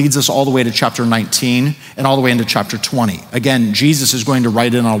dominoes that leads us all the way to chapter 19 and all the way into chapter 20. Again, Jesus is going to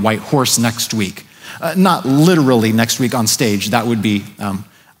ride in on a white horse next week. Not literally next week on stage. That would be,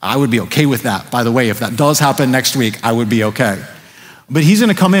 I would be okay with that. By the way, if that does happen next week, I would be okay. But he's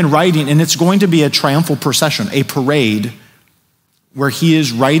going to come in riding, and it's going to be a triumphal procession, a parade, where he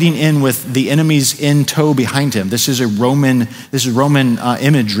is riding in with the enemies in tow behind him. This is Roman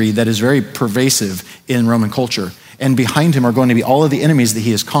imagery that is very pervasive in Roman culture. And behind him are going to be all of the enemies that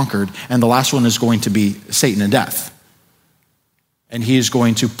he has conquered, and the last one is going to be Satan and death. And he's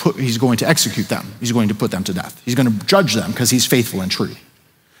going to execute them. He's going to put them to death. He's going to judge them because he's faithful and true.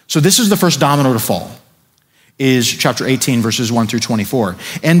 So this is the first domino to fall, is chapter 18, verses 1 through 24.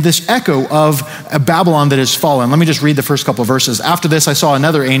 And this echo of a Babylon that has fallen. Let me just read the first couple of verses. After this, I saw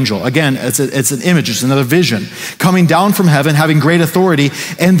another angel. Again, it's an image, it's another vision, coming down from heaven, having great authority.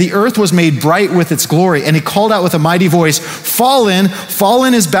 And the earth was made bright with its glory. And he called out with a mighty voice, fallen,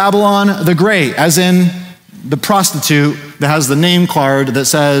 fallen is Babylon the Great, as in the prostitute that has the name card that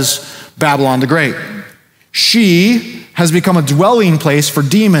says Babylon the Great. She has become a dwelling place for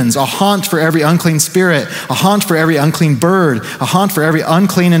demons, a haunt for every unclean spirit, a haunt for every unclean bird, a haunt for every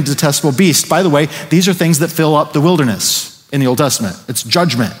unclean and detestable beast. By the way, these are things that fill up the wilderness in the Old Testament. It's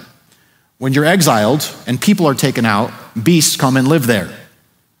judgment. When you're exiled and people are taken out, beasts come and live there.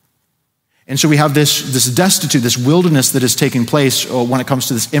 And so we have this destitute, this wilderness that is taking place when it comes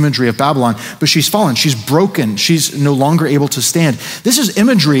to this imagery of Babylon. But she's fallen, she's broken, she's no longer able to stand. This is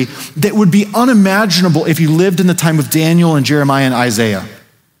imagery that would be unimaginable if you lived in the time of Daniel and Jeremiah and Isaiah.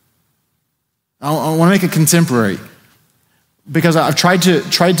 I want to make it contemporary, because I've tried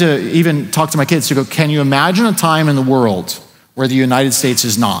to even talk to my kids to go, can you imagine a time in the world where the United States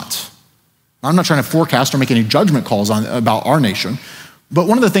is not? I'm not trying to forecast or make any judgment calls about our nation. But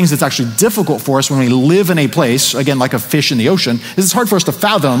one of the things that's actually difficult for us when we live in a place, again, like a fish in the ocean, is it's hard for us to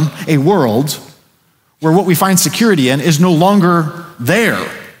fathom a world where what we find security in is no longer there.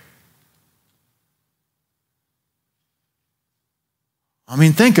 I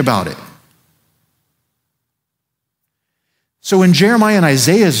mean, think about it. So in Jeremiah and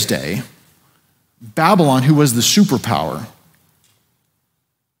Isaiah's day, Babylon, who was the superpower,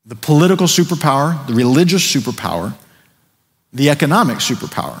 the political superpower, the religious superpower, the economic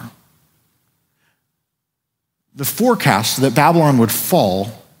superpower, the forecast that Babylon would fall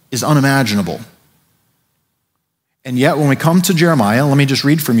is unimaginable. And yet when we come to Jeremiah, let me just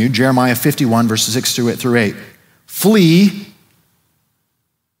read from you, Jeremiah 51, verses 6 through 8. Flee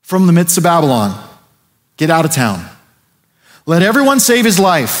from the midst of Babylon. Get out of town. Let everyone save his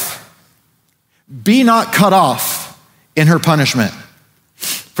life. Be not cut off in her punishment.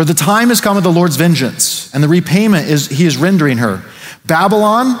 For the time has come of the Lord's vengeance, and the repayment he is rendering her.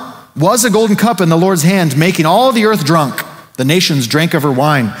 Babylon was a golden cup in the Lord's hand, making all the earth drunk. The nations drank of her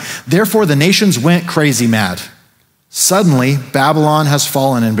wine. Therefore the nations went crazy mad. Suddenly Babylon has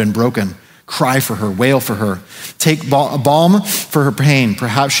fallen and been broken. Cry for her, wail for her. Take balm for her pain.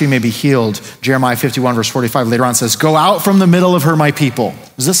 Perhaps she may be healed. Jeremiah 51, verse 45 later on says, go out from the middle of her, my people.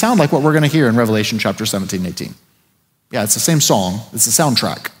 Does this sound like what we're going to hear in Revelation chapter 17 and 18? Yeah, it's the same song. It's the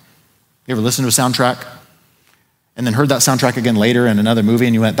soundtrack. You ever listen to a soundtrack and then heard that soundtrack again later in another movie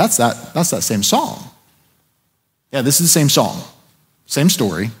and you went, that's that same song. Yeah, this is the same song, same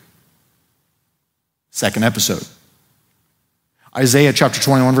story, second episode. Isaiah chapter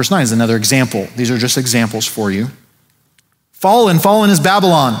 21, verse 9 is another example. These are just examples for you. Fallen is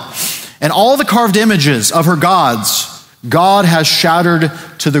Babylon, and all the carved images of her gods, God has shattered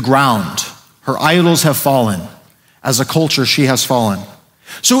to the ground. Her idols have fallen. As a culture, she has fallen.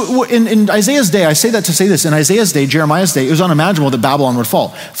 So in Isaiah's day, I say that to say this, in Isaiah's day, Jeremiah's day, it was unimaginable that Babylon would fall.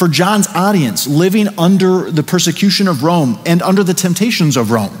 For John's audience, living under the persecution of Rome and under the temptations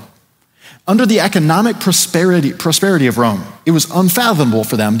of Rome, under the economic prosperity of Rome, it was unfathomable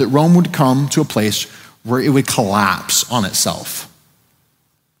for them that Rome would come to a place where it would collapse on itself.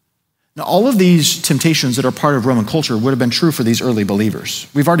 Now, all of these temptations that are part of Roman culture would have been true for these early believers.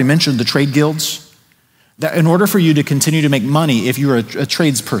 We've already mentioned the trade guilds. That in order for you to continue to make money, if you were a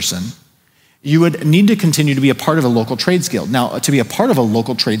tradesperson, you would need to continue to be a part of a local trades guild. Now, to be a part of a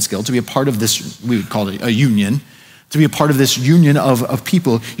local trades guild, to be a part of this, we would call it a union, to be a part of this union of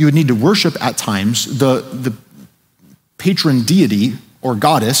people, you would need to worship at times the patron deity or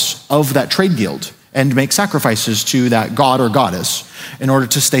goddess of that trade guild and make sacrifices to that god or goddess in order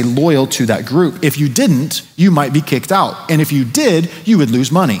to stay loyal to that group. If you didn't, you might be kicked out. And if you did, you would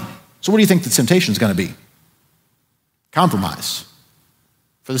lose money. So what do you think the temptation is going to be? Compromise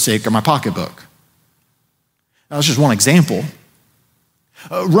for the sake of my pocketbook. Now, that's just one example.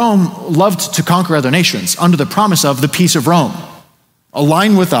 Rome loved to conquer other nations under the promise of the peace of Rome.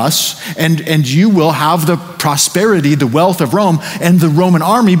 Align with us, and you will have the prosperity, the wealth of Rome, and the Roman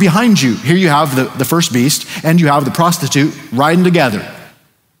army behind you. Here you have the first beast, and you have the prostitute riding together.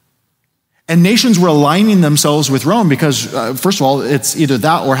 And nations were aligning themselves with Rome because, first of all, it's either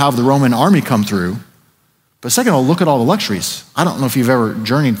that or have the Roman army come through. But second of all, look at all the luxuries. I don't know if you've ever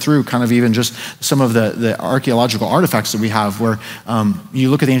journeyed through kind of even just some of the archaeological artifacts that we have where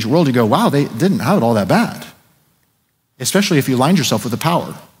you look at the ancient world, you go, wow, they didn't have it all that bad. Especially if you aligned yourself with the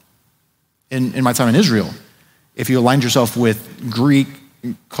power. In my time in Israel, if you aligned yourself with Greek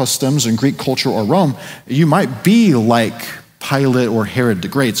customs and Greek culture or Rome, you might be like Pilate or Herod the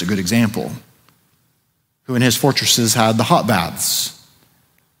Great's a good example, who in his fortresses had the hot baths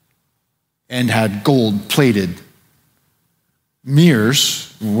and had gold-plated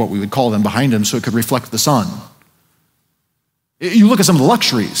mirrors, what we would call them, behind him so it could reflect the sun. You look at some of the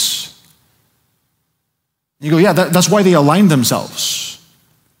luxuries. You go, yeah, that's why they aligned themselves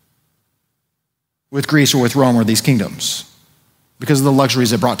with Greece or with Rome or these kingdoms, because of the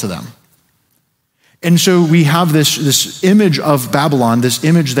luxuries it brought to them. And so we have this image of Babylon, this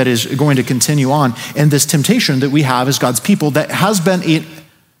image that is going to continue on, and this temptation that we have as God's people that has been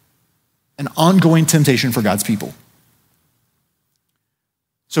an ongoing temptation for God's people.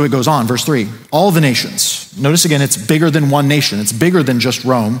 So it goes on, verse 3, all the nations. Notice again, it's bigger than one nation. It's bigger than just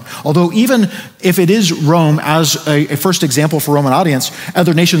Rome. Although even if it is Rome as a first example for Roman audience,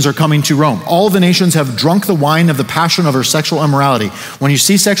 other nations are coming to Rome. All the nations have drunk the wine of the passion of her sexual immorality. When you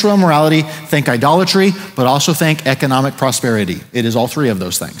see sexual immorality, think idolatry, but also think economic prosperity. It is all three of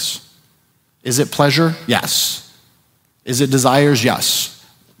those things. Is it pleasure? Yes. Is it desires? Yes.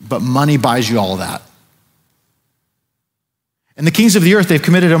 But money buys you all of that. And the kings of the earth, they've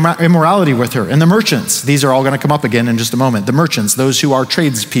committed immorality with her. And the merchants, these are all going to come up again in just a moment. The merchants, those who are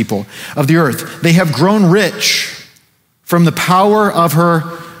tradespeople of the earth, they have grown rich from the power of her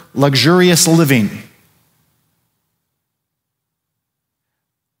luxurious living.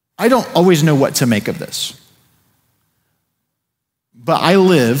 I don't always know what to make of this. But I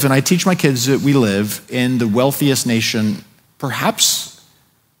live, and I teach my kids that we live in the wealthiest nation, perhaps,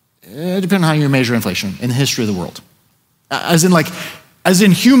 depending on how you measure inflation, in the history of the world. As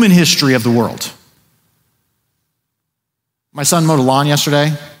in human history of the world. My son mowed a lawn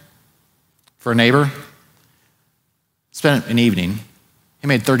yesterday for a neighbor. Spent an evening. He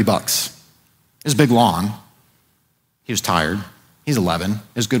made $30. It was a big lawn. He was tired. He's 11. It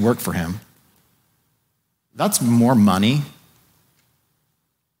was good work for him. That's more money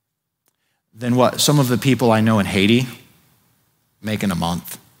than what some of the people I know in Haiti make in a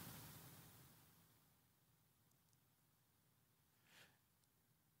month.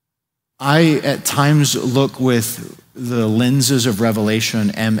 I, at times, look with the lenses of Revelation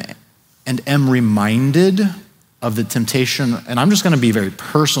and am reminded of the temptation, and I'm just going to be very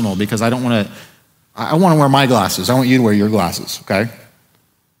personal because I want to wear my glasses. I want you to wear your glasses, okay?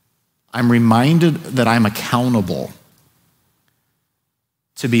 I'm reminded that I'm accountable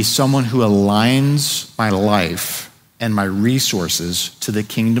to be someone who aligns my life and my resources to the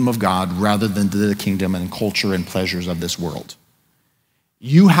kingdom of God rather than to the kingdom and culture and pleasures of this world.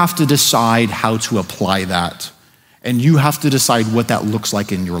 You have to decide how to apply that, and you have to decide what that looks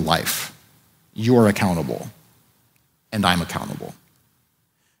like in your life. You're accountable, and I'm accountable.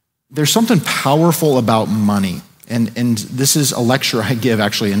 There's something powerful about money, and this is a lecture I give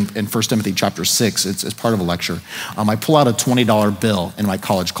actually in 1 Timothy chapter 6. It's part of a lecture. I pull out a $20 bill in my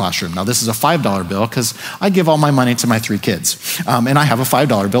college classroom. Now this is a $5 bill because I give all my money to my 3 kids, and I have a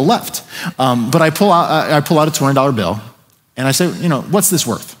 $5 bill left. But I pull out a $20 bill, and I say, what's this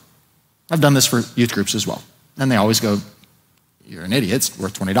worth? I've done this for youth groups as well. And they always go, you're an idiot, it's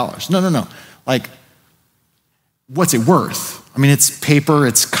worth $20. No. Like, what's it worth? I mean, it's paper,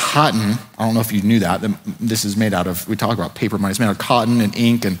 it's cotton. I don't know if you knew that. This is made out of, we talk about paper money, it's made out of cotton and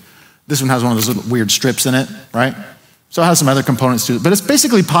ink, and this one has one of those little weird strips in it, right? So it has some other components to it, but it's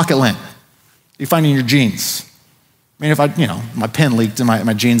basically pocket lint you find in your jeans. I mean, if my pen leaked in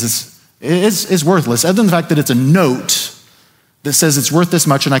my jeans, it's worthless, other than the fact that it's a note that says it's worth this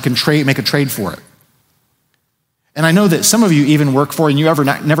much and I can make a trade for it. And I know that some of you even work for, and you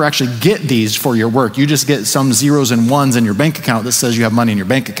never actually get these for your work. You just get some zeros and ones in your bank account that says you have money in your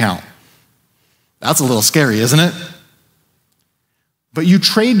bank account. That's a little scary, isn't it? But you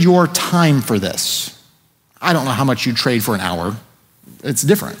trade your time for this. I don't know how much you trade for an hour. It's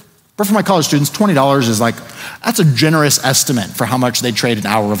different. But for my college students, $20 is that's a generous estimate for how much they trade an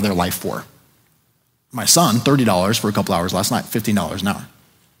hour of their life for. My son, $30 for a couple hours last night, $15 an hour.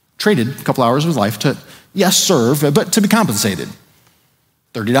 Traded a couple hours of his life to, yes, serve, but to be compensated.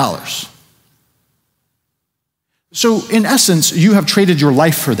 $30. So in essence, you have traded your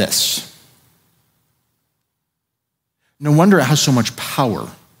life for this. No wonder it has so much power.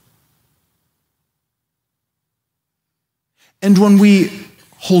 And when we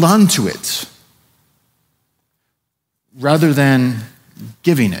hold on to it, rather than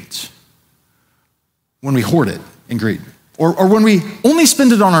giving it, when we hoard it in greed, or when we only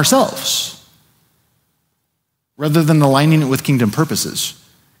spend it on ourselves, rather than aligning it with kingdom purposes,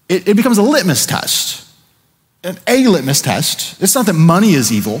 it becomes a litmus test. A litmus test. It's not that money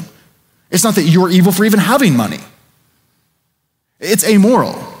is evil. It's not that you're evil for even having money. It's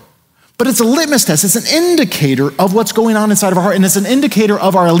amoral. But it's a litmus test. It's an indicator of what's going on inside of our heart, and it's an indicator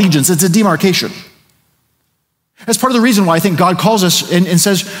of our allegiance. It's a demarcation. That's part of the reason why I think God calls us and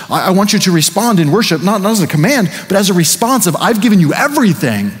says, I want you to respond in worship, not as a command, but as a response of, I've given you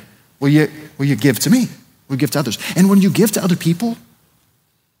everything. Will you give to me? Will you give to others? And when you give to other people,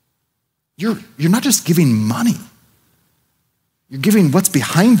 you're not just giving money. You're giving what's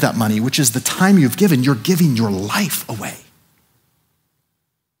behind that money, which is the time you've given. You're giving your life away.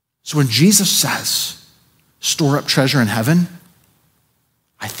 So when Jesus says, store up treasure in heaven,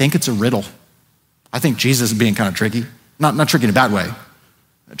 I think it's a riddle. I think Jesus is being kind of tricky. Not tricky in a bad way.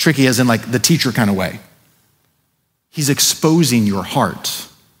 Tricky as in like the teacher kind of way. He's exposing your heart.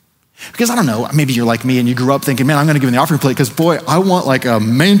 Because I don't know, maybe you're like me and you grew up thinking, man, I'm going to give in the offering plate because boy, I want like a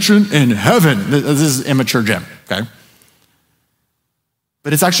mansion in heaven. This is immature Jim, okay?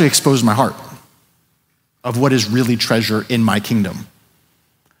 But it's actually exposed my heart of what is really treasure in my kingdom.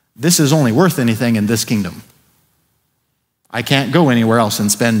 This is only worth anything in this kingdom. I can't go anywhere else and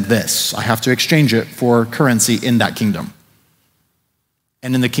spend this. I have to exchange it for currency in that kingdom.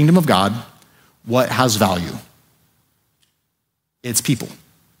 And in the kingdom of God, what has value? It's people.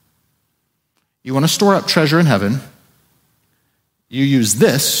 You want to store up treasure in heaven, you use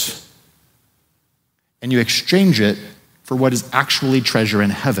this, and you exchange it for what is actually treasure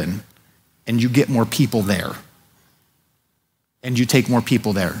in heaven, and you get more people there. And you take more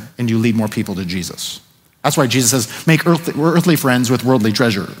people there, and you lead more people to Jesus. That's why Jesus says, make earthly friends with worldly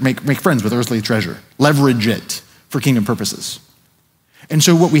treasure. Make friends with earthly treasure. Leverage it for kingdom purposes. And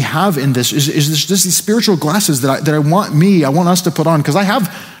so what we have in this is just these spiritual glasses that I want us to put on, because I have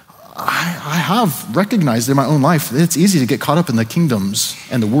recognized in my own life that it's easy to get caught up in the kingdoms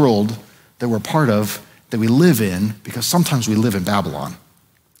and the world that we're part of, that we live in, because sometimes we live in Babylon.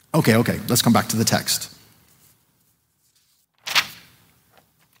 Okay, let's come back to the text.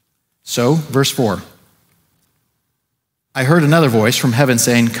 So, verse 4. I heard another voice from heaven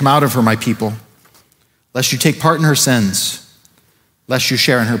saying, come out of her, my people, lest you take part in her sins, lest you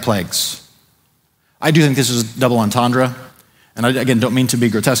share in her plagues. I do think this is a double entendre. And I, again, don't mean to be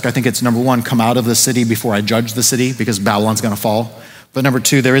grotesque. I think it's number one, come out of the city before I judge the city, because Babylon's going to fall. But number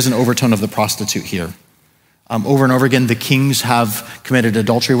two, there is an overtone of the prostitute here. Over and over again, the kings have committed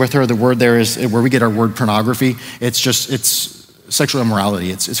adultery with her. The word there is where we get our word pornography. It's sexual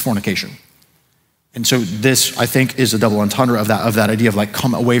immorality. It's fornication. And so this, I think, is a double entendre of that idea of like,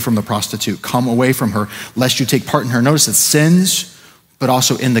 come away from the prostitute, come away from her, lest you take part in her. Notice it's sins, but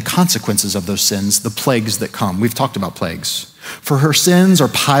also in the consequences of those sins, the plagues that come. We've talked about plagues. For her sins are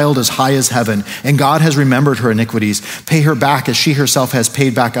piled as high as heaven, and God has remembered her iniquities. Pay her back as she herself has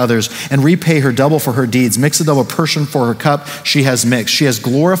paid back others, and repay her double for her deeds. Mix a double portion for her cup she has mixed. She has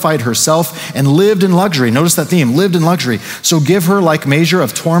glorified herself and lived in luxury. Notice that theme, lived in luxury. So give her like measure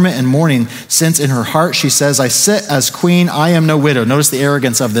of torment and mourning, since in her heart she says, I sit as queen, I am no widow. Notice the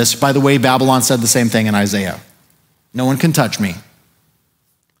arrogance of this. By the way, Babylon said the same thing in Isaiah. No one can touch me.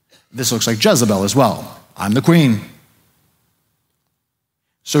 This looks like Jezebel as well. I'm the queen.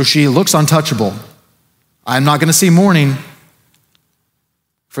 So she looks untouchable. I'm not going to see mourning.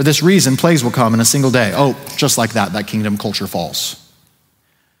 For this reason, plagues will come in a single day. Oh, just like that kingdom culture falls.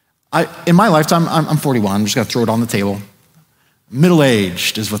 In my lifetime, I'm 41. I'm just going to throw it on the table.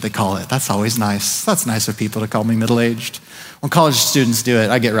 Middle-aged is what they call it. That's always nice. That's nice of people to call me middle-aged. When college students do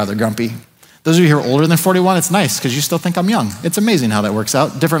it, I get rather grumpy. Those of you who are older than 41, it's nice because you still think I'm young. It's amazing how that works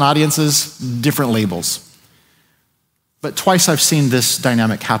out. Different audiences, different labels. But twice I've seen this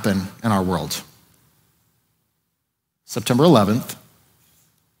dynamic happen in our world. September 11th,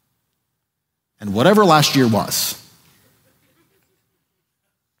 and whatever last year was.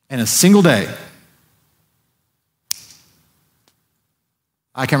 In a single day.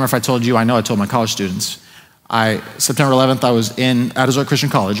 I can't remember if I told you, I know I told my college students. September 11th, I was at Azusa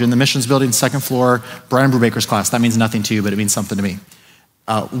Christian College in the missions building, second floor, Brian Brubaker's class. That means nothing to you, but it means something to me.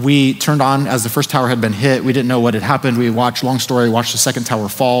 We turned on as the first tower had been hit. We didn't know what had happened. We watched the second tower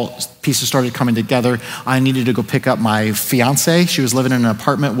fall. Pieces started coming together. I needed to go pick up my fiance. She was living in an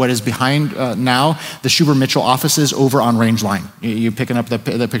apartment. What is behind now, the Schuber Mitchell offices over on Range Line. You picking up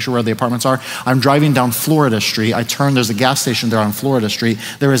the picture where the apartments are? I'm driving down Florida Street. I turn, there's a gas station there on Florida Street.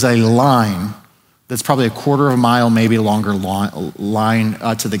 There is a line that's probably a quarter of a mile, maybe longer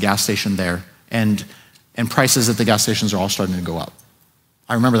line to the gas station there. And prices at the gas stations are all starting to go up.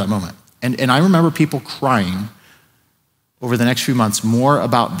 I remember that moment. And I remember people crying over the next few months more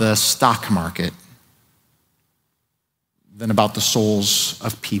about the stock market than about the souls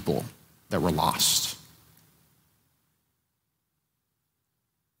of people that were lost.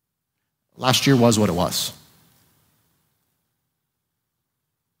 Last year was what it was.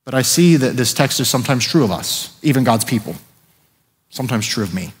 But I see that this text is sometimes true of us, even God's people, sometimes true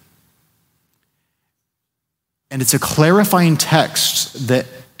of me. And it's a clarifying text that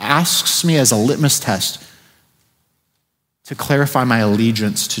asks me as a litmus test to clarify my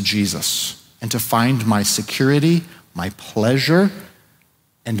allegiance to Jesus and to find my security, my pleasure,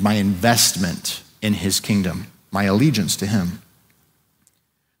 and my investment in his kingdom, my allegiance to him.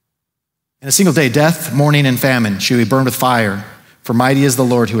 In a single day, death, mourning, and famine, she will be burned with fire. For mighty is the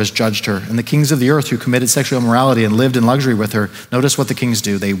Lord who has judged her. And the kings of the earth who committed sexual immorality and lived in luxury with her, notice what the kings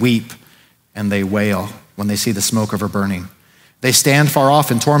do. They weep and they wail when they see the smoke of her burning. They stand far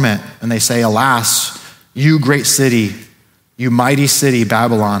off in torment and they say, alas, you great city, you mighty city,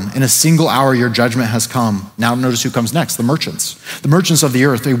 Babylon, in a single hour your judgment has come. Now notice who comes next, the merchants. The merchants of the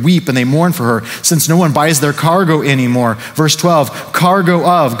earth, they weep and they mourn for her, since no one buys their cargo anymore. Verse 12, cargo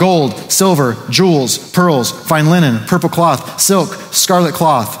of gold, silver, jewels, pearls, fine linen, purple cloth, silk, scarlet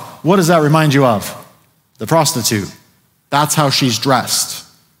cloth. What does that remind you of? The prostitute. That's how she's dressed.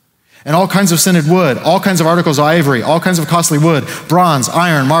 And all kinds of scented wood, all kinds of articles of ivory, all kinds of costly wood, bronze,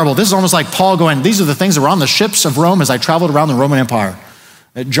 iron, marble. This is almost like Paul going, these are the things that were on the ships of Rome as I traveled around the Roman Empire.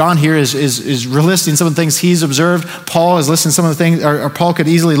 John here is listing some of the things he's observed. Paul is listing some of the things, or Paul could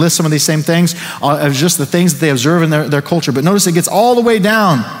easily list some of these same things as just the things that they observe in their culture. But notice it gets all the way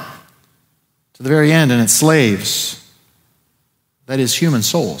down to the very end, and it's slaves. That is human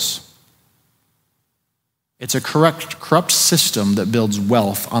souls. It's a corrupt system that builds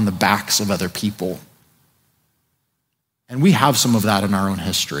wealth on the backs of other people. And we have some of that in our own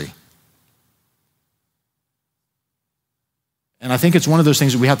history. And I think it's one of those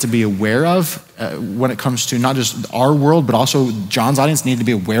things that we have to be aware of when it comes to not just our world, but also John's audience need to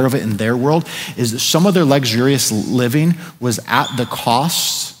be aware of it in their world, is that some of their luxurious living was at the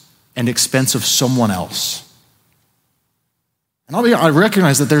cost and expense of someone else. And I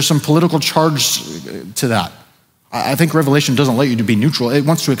recognize that there's some political charge to that. I think Revelation doesn't let you to be neutral. It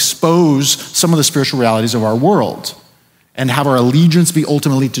wants to expose some of the spiritual realities of our world and have our allegiance be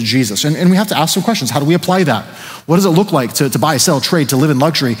ultimately to Jesus. And we have to ask some questions. How do we apply that? What does it look like to buy, sell, trade, to live in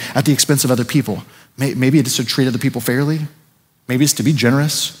luxury at the expense of other people? Maybe it's to treat other people fairly. Maybe it's to be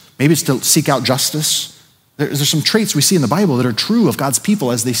generous. Maybe it's to seek out justice. There's some traits we see in the Bible that are true of God's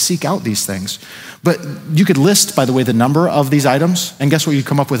people as they seek out these things. But you could list, by the way, the number of these items, and guess what you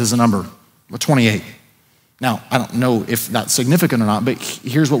come up with as a number? 28. Now, I don't know if that's significant or not, but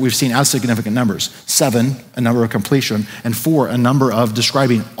here's what we've seen as significant numbers. 7, a number of completion, and 4, a number of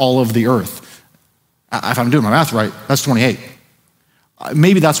describing all of the earth. If I'm doing my math right, that's 28.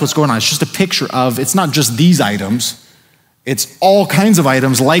 Maybe that's what's going on. It's just a picture of, it's not just these items, it's all kinds of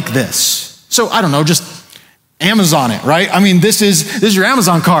items like this. So I don't know, just Amazon it, right? I mean, this is your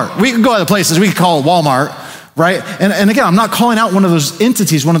Amazon cart. We can go other places. We can call it Walmart, right? And again, I'm not calling out one of those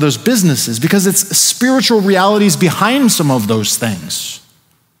entities, one of those businesses, because it's spiritual realities behind some of those things.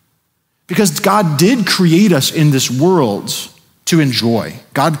 Because God did create us in this world to enjoy.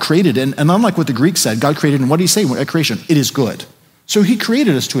 God created, and unlike what the Greeks said, God created, and what did he say at creation? It is good. So he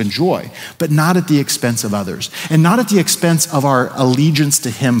created us to enjoy, but not at the expense of others, and not at the expense of our allegiance to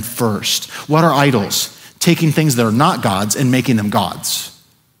him first. What are idols? Taking things that are not God's and making them God's.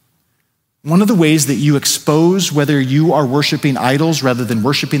 One of the ways that you expose whether you are worshiping idols rather than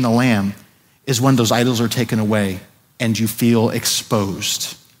worshiping the Lamb is when those idols are taken away and you feel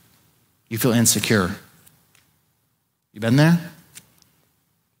exposed. You feel insecure. You been there?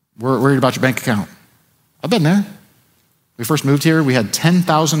 Worried about your bank account. I've been there. We first moved here, we had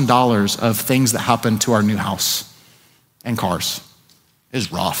 $10,000 of things that happened to our new house and cars. It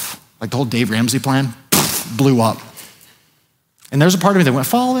was rough. Like the whole Dave Ramsey plan blew up. And there's a part of me that went,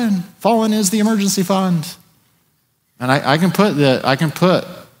 fallen is the emergency fund. And I can put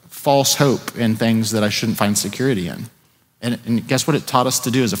false hope in things that I shouldn't find security in. And guess what it taught us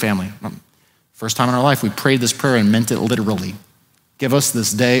to do as a family? First time in our life, we prayed this prayer and meant it literally. Give us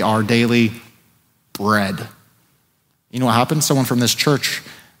this day our daily bread. You know what happened? Someone from this church,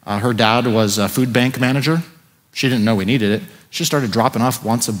 her dad was a food bank manager. She didn't know we needed it. She started dropping off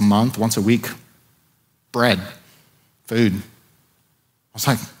once a month, once a week, bread, food. I was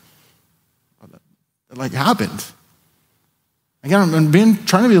like, it happened. Again, I'm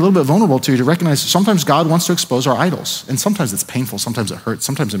trying to be a little bit vulnerable to recognize sometimes God wants to expose our idols. And sometimes it's painful, sometimes it hurts,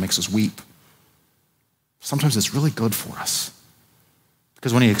 sometimes it makes us weep. Sometimes it's really good for us.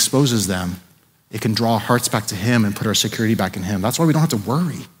 Because when he exposes them, it can draw our hearts back to him and put our security back in him. That's why we don't have to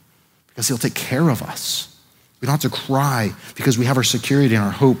worry, because he'll take care of us. We don't have to cry because we have our security and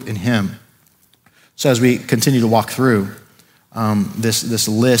our hope in him. So as we continue to walk through this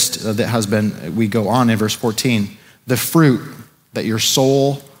list that has been, we go on in verse 14, the fruit that your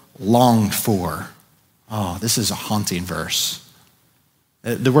soul longed for. Oh, this is a haunting verse.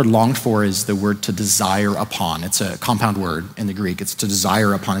 The word longed for is the word to desire upon. It's a compound word in the Greek. It's to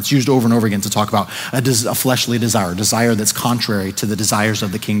desire upon. It's used over and over again to talk about a fleshly desire that's contrary to the desires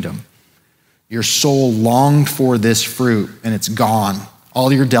of the kingdom. Your soul longed for this fruit, and it's gone.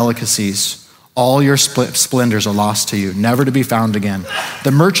 All your delicacies, all your splendors are lost to you, never to be found again.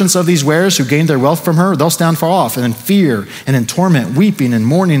 The merchants of these wares who gained their wealth from her, they'll stand far off, and in fear and in torment, weeping and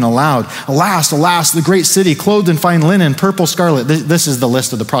mourning aloud. Alas, alas, the great city, clothed in fine linen, purple, scarlet. This is the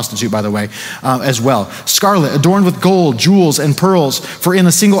list of the prostitute, by the way, as well. Scarlet, adorned with gold, jewels, and pearls. For in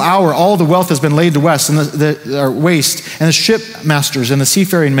a single hour, all the wealth has been laid to waste, and the shipmasters and the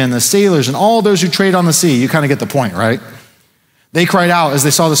seafaring men, the sailors, and all those who trade on the sea. You kind of get the point, right? They cried out as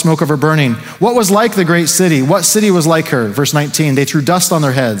they saw the smoke of her burning. What was like the great city? What city was like her? Verse 19, they threw dust on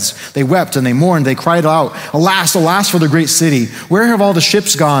their heads. They wept and they mourned. They cried out, alas, alas for the great city. Where have all the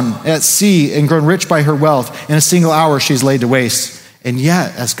ships gone at sea and grown rich by her wealth? In a single hour she's laid to waste. And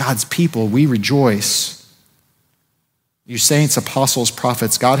yet, as God's people, we rejoice. You saints, apostles,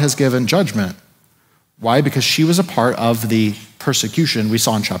 prophets, God has given judgment. Why? Because she was a part of the persecution we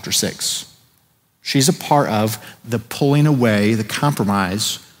saw in chapter 6. She's a part of the pulling away, the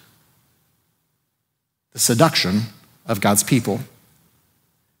compromise, the seduction of God's people.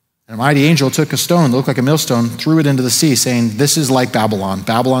 And a mighty angel took a stone that looked like a millstone, threw it into the sea, saying, this is like Babylon.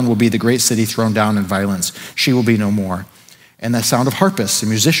 Babylon will be the great city thrown down in violence. She will be no more. And the sound of harpists and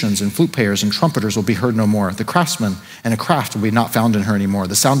musicians and flute players and trumpeters will be heard no more. The craftsman and a craft will be not found in her anymore.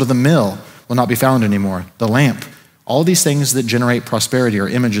 The sound of the mill will not be found anymore. The lamp. All these things that generate prosperity are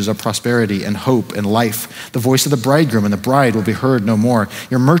images of prosperity and hope and life. The voice of the bridegroom and the bride will be heard no more.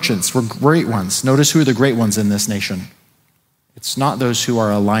 Your merchants were great ones. Notice who are the great ones in this nation. It's not those who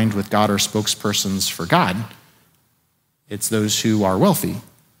are aligned with God or spokespersons for God. It's those who are wealthy.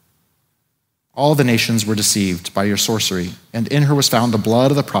 All the nations were deceived by your sorcery, and in her was found the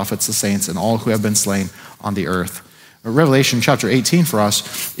blood of the prophets, the saints, and all who have been slain on the earth. Revelation chapter 18 for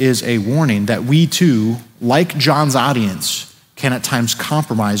us is a warning that we too, like John's audience, can at times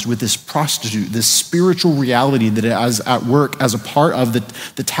compromise with this prostitute, this spiritual reality that is at work as a part of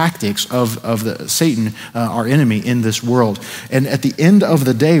the tactics of Satan, our enemy in this world. And at the end of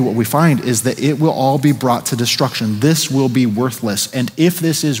the day, what we find is that it will all be brought to destruction. This will be worthless. And if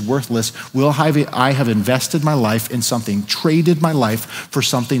this is worthless, I have invested my life in something, traded my life for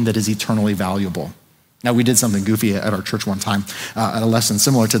something that is eternally valuable. Now, we did something goofy at our church one time, at a lesson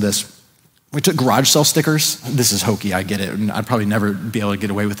similar to this. We took garage sale stickers. This is hokey, I get it. And I'd probably never be able to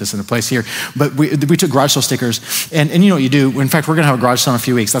get away with this in a place here. But we took garage sale stickers. And you know what you do? In fact, we're going to have a garage sale in a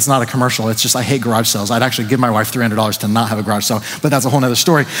few weeks. That's not a commercial. It's just I hate garage sales. I'd actually give my wife $300 to not have a garage sale. But that's a whole other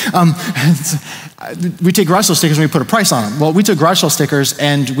story. We take garage sale stickers and we put a price on them. Well, we took garage sale stickers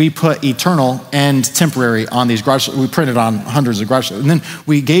and we put eternal and temporary on these garage sales. We printed on hundreds of garage sales. And then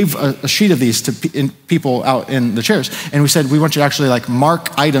we gave a sheet of these to people out in the chairs. And we said, we want you to actually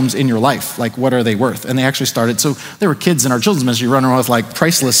mark items in your life. Like, what are they worth? And they actually started, so there were kids in our children's ministry running around with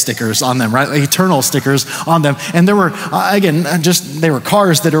priceless stickers on them, right? Eternal stickers on them. And there were, they were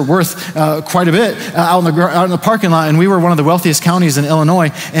cars that are worth quite a bit out in the parking lot. And we were one of the wealthiest counties in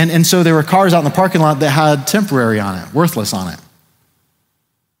Illinois. And so there were cars out in the parking lot that had temporary on it, worthless on it.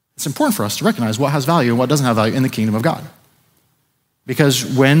 It's important for us to recognize what has value and what doesn't have value in the kingdom of God. Because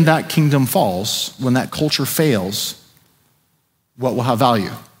when that kingdom falls, when that culture fails, what will have value?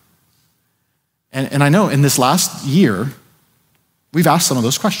 And I know in this last year, we've asked some of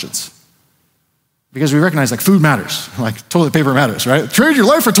those questions. Because we recognize food matters, toilet paper matters, right? Trade your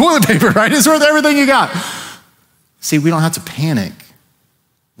life for toilet paper, right? It's worth everything you got. See, we don't have to panic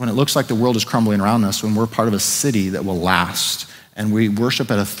when it looks like the world is crumbling around us, when we're part of a city that will last, and we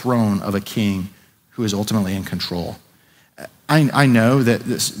worship at a throne of a king who is ultimately in control. I know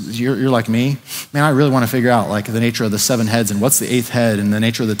that you're like me. Man, I really want to figure out the nature of the 7 heads and what's the 8th head and the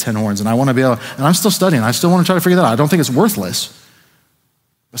nature of the 10 horns. And I want to be able, and I'm still studying. I still want to try to figure that out. I don't think it's worthless.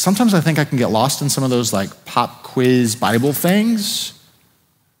 But sometimes I think I can get lost in some of those pop quiz Bible things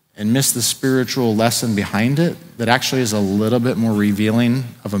and miss the spiritual lesson behind it that actually is a little bit more revealing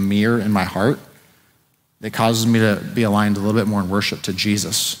of a mirror in my heart that causes me to be aligned a little bit more in worship to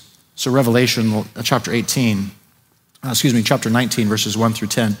Jesus. So Revelation chapter 19, verses 1 through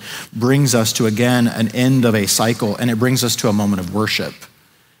 10, brings us to, again, an end of a cycle, and it brings us to a moment of worship.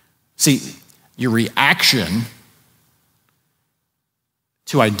 See, your reaction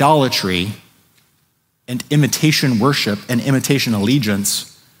to idolatry and imitation worship and imitation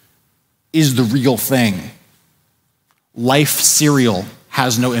allegiance is the real thing. Life cereal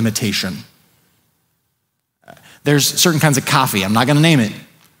has no imitation. There's certain kinds of coffee, I'm not going to name it,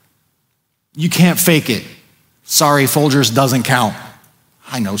 You can't fake it. Sorry, Folgers doesn't count.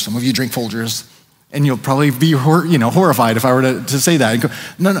 I know some of you drink Folgers, and you'll probably be horrified if I were to say that. And go,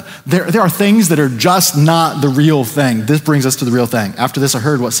 no, there are things that are just not the real thing. This brings us to the real thing. After this, I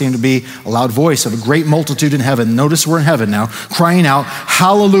heard what seemed to be a loud voice of a great multitude in heaven. Notice we're in heaven now, crying out,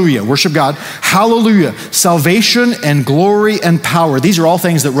 hallelujah, worship God, hallelujah, salvation and glory and power. These are all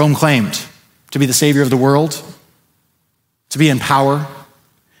things that Rome claimed to be the savior of the world, to be in power.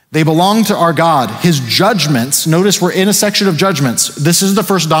 They belong to our God. His judgments, notice we're in a section of judgments. This is the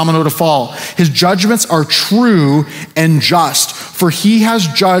first domino to fall. His judgments are true and just, for he has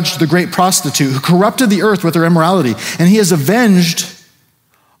judged the great prostitute who corrupted the earth with her immorality, and he has avenged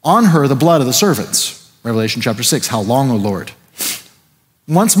on her the blood of the servants. Revelation chapter 6, how long, O Lord?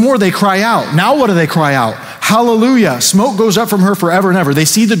 Once more they cry out. Now what do they cry out? Hallelujah. Smoke goes up from her forever and ever. They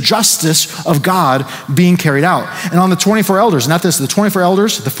see the justice of God being carried out. And on the 24 elders, not this, the 24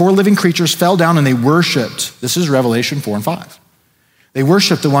 elders, the 4 living creatures fell down and they worshiped. This is Revelation 4 and 5. They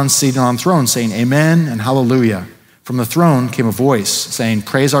worshiped the one seated on the throne, saying amen and hallelujah. From the throne came a voice saying,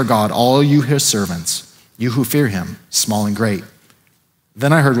 praise our God, all you his servants, you who fear him, small and great.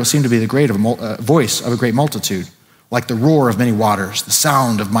 Then I heard what seemed to be the voice of a great multitude, like the roar of many waters, the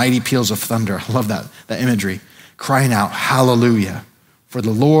sound of mighty peals of thunder. I love that imagery. Crying out, hallelujah, for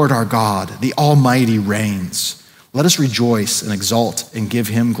the Lord our God, the Almighty reigns. Let us rejoice and exult and give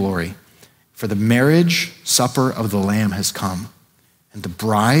him glory. For the marriage supper of the Lamb has come, and the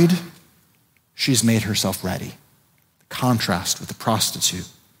bride, she's made herself ready. The contrast with the prostitute.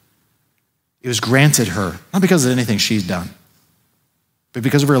 It was granted her, not because of anything she's done, but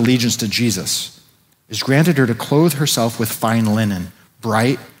because of her allegiance to Jesus. Is granted her to clothe herself with fine linen,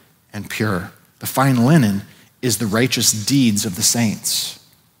 bright and pure. The fine linen is the righteous deeds of the saints.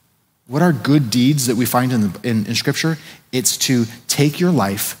 What are good deeds that we find in Scripture? It's to take your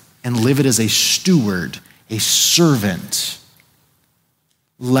life and live it as a steward, a servant,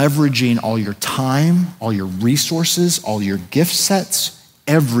 leveraging all your time, all your resources, all your gift sets,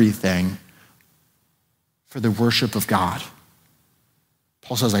 everything for the worship of God.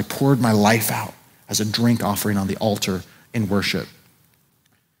 Paul says, I poured my life out as a drink offering on the altar in worship.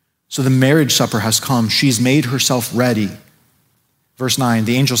 So the marriage supper has come. She's made herself ready. Verse 9,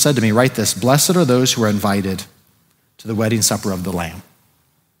 the angel said to me, write this, blessed are those who are invited to the wedding supper of the Lamb.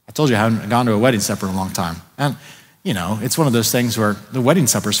 I told you I haven't gone to a wedding supper in a long time. And, it's one of those things where the wedding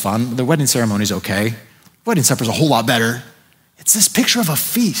supper's fun. The wedding ceremony's okay. Wedding supper's a whole lot better. It's this picture of a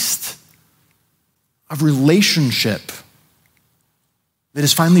feast, of relationship that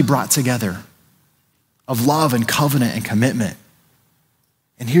is finally brought together, of love and covenant and commitment.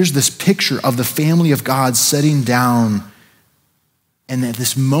 And here's this picture of the family of God sitting down, and that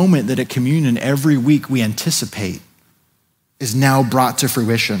this moment that at communion every week we anticipate is now brought to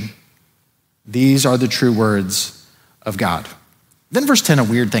fruition. These are the true words of God. Then verse 10, a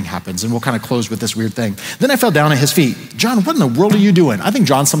weird thing happens, and we'll kind of close with this weird thing. Then I fell down at his feet. John, what in the world are you doing? I think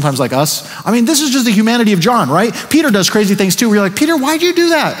John's sometimes like us. This is just the humanity of John, right? Peter does crazy things too. We're like, Peter, why'd you do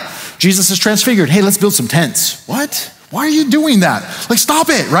that? Jesus is transfigured. Hey, let's build some tents. What? Why are you doing that? Like, stop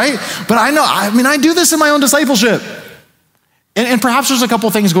it, right? But I do this in my own discipleship. And perhaps there's a couple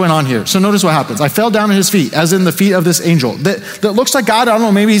things going on here. So notice what happens. I fell down at his feet, as in the feet of this angel. That looks like God. I don't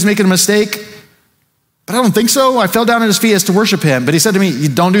know, maybe he's making a mistake. But I don't think so. I fell down at his feet as to worship him. But he said to me,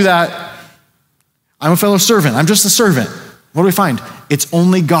 don't do that. I'm a fellow servant. I'm just a servant. What do we find? It's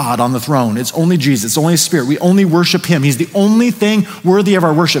only God on the throne. It's only Jesus. It's only His Spirit. We only worship Him. He's the only thing worthy of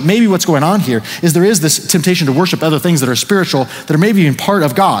our worship. Maybe what's going on here is there is this temptation to worship other things that are spiritual, that are maybe even part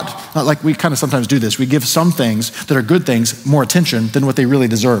of God. Not like we kind of sometimes do this. We give some things that are good things more attention than what they really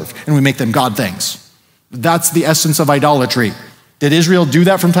deserve, and we make them God things. That's the essence of idolatry. Did Israel do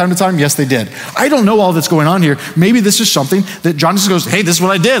that from time to time? Yes, they did. I don't know all that's going on here. Maybe this is something that John just goes, hey, this is what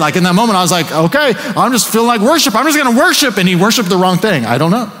I did. Like in that moment, I was like, okay, I'm just feeling like worship. I'm just going to worship. And he worshiped the wrong thing. I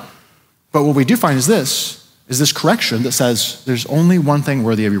don't know. But what we do find is this correction that says there's only one thing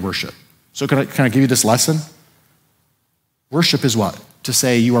worthy of your worship. So can I give you this lesson? Worship is what? To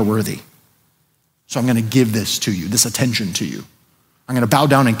say you are worthy. So I'm going to give this to you, this attention to you. I'm going to bow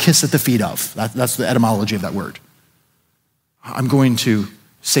down and kiss at the feet of. That's the etymology of that word. I'm going to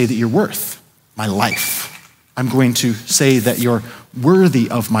say that you're worth my life. I'm going to say that you're worthy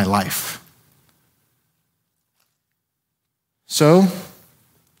of my life. So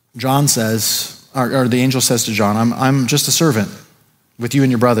John says, or the angel says to John, I'm just a servant with you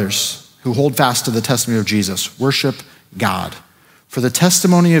and your brothers who hold fast to the testimony of Jesus. Worship God. For the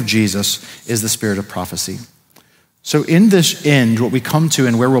testimony of Jesus is the spirit of prophecy. So in this end, what we come to,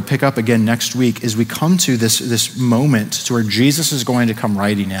 and where we'll pick up again next week, is we come to this moment to where Jesus is going to come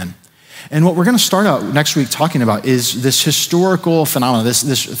riding in. And what we're going to start out next week talking about is this historical phenomenon,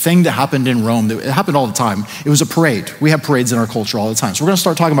 this thing that happened in Rome. It happened all the time. It was a parade. We have parades in our culture all the time. So we're going to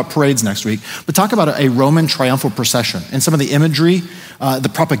start talking about parades next week, but talk about a Roman triumphal procession and some of the imagery,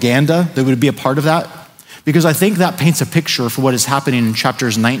 the propaganda that would be a part of that. Because I think that paints a picture for what is happening in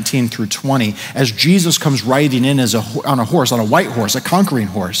chapters 19 through 20 as Jesus comes riding in on a horse, on a white horse, a conquering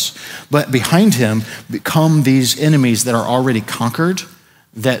horse. But behind him come these enemies that are already conquered,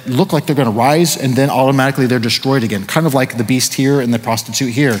 that look like they're going to rise, and then automatically they're destroyed again. Kind of like the beast here and the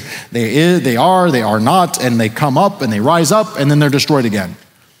prostitute here. They are not, and they come up and they rise up, and then they're destroyed again.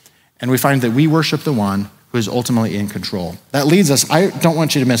 And we find that we worship the one who is ultimately in control. That leads us, I don't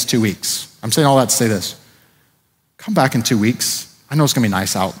want you to miss 2 weeks. I'm saying all that to say this. Come back in 2 weeks. I know it's going to be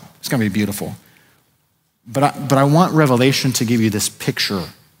nice out. It's going to be beautiful. But I want Revelation to give you this picture.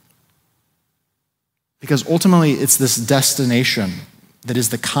 Because ultimately it's this destination that is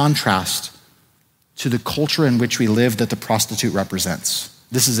the contrast to the culture in which we live that the prostitute represents.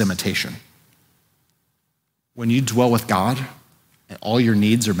 This is imitation. When you dwell with God and all your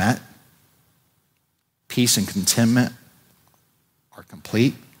needs are met, peace and contentment are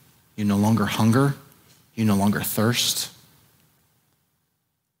complete, you no longer hunger, you no longer thirst.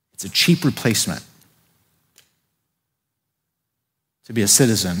 It's a cheap replacement to be a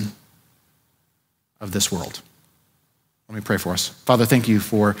citizen of this world. Let me pray for us. Father, thank you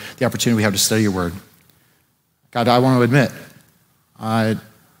for the opportunity we have to study your word. God, I want to admit, I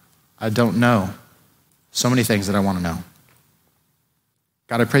don't know so many things that I want to know.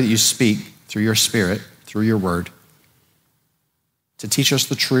 God, I pray that you speak through your Spirit, through your word, to teach us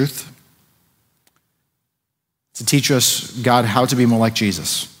the truth, to teach us, God, how to be more like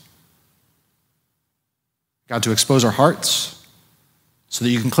Jesus. God, to expose our hearts so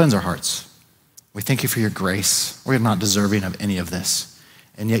that you can cleanse our hearts. We thank you for your grace. We're not deserving of any of this.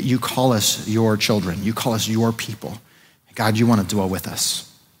 And yet you call us your children. You call us your people. God, you want to dwell with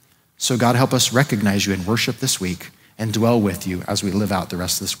us. So God, help us recognize you in worship this week and dwell with you as we live out the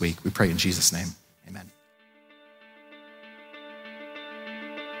rest of this week. We pray in Jesus' name. Amen.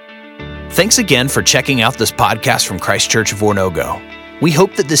 Thanks again for checking out this podcast from Christ Church of Oronogo. We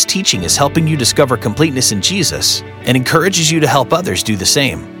hope that this teaching is helping you discover completeness in Jesus and encourages you to help others do the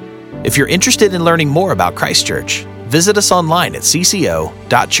same. If you're interested in learning more about Christ Church, visit us online at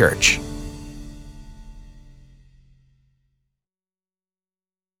cco.church.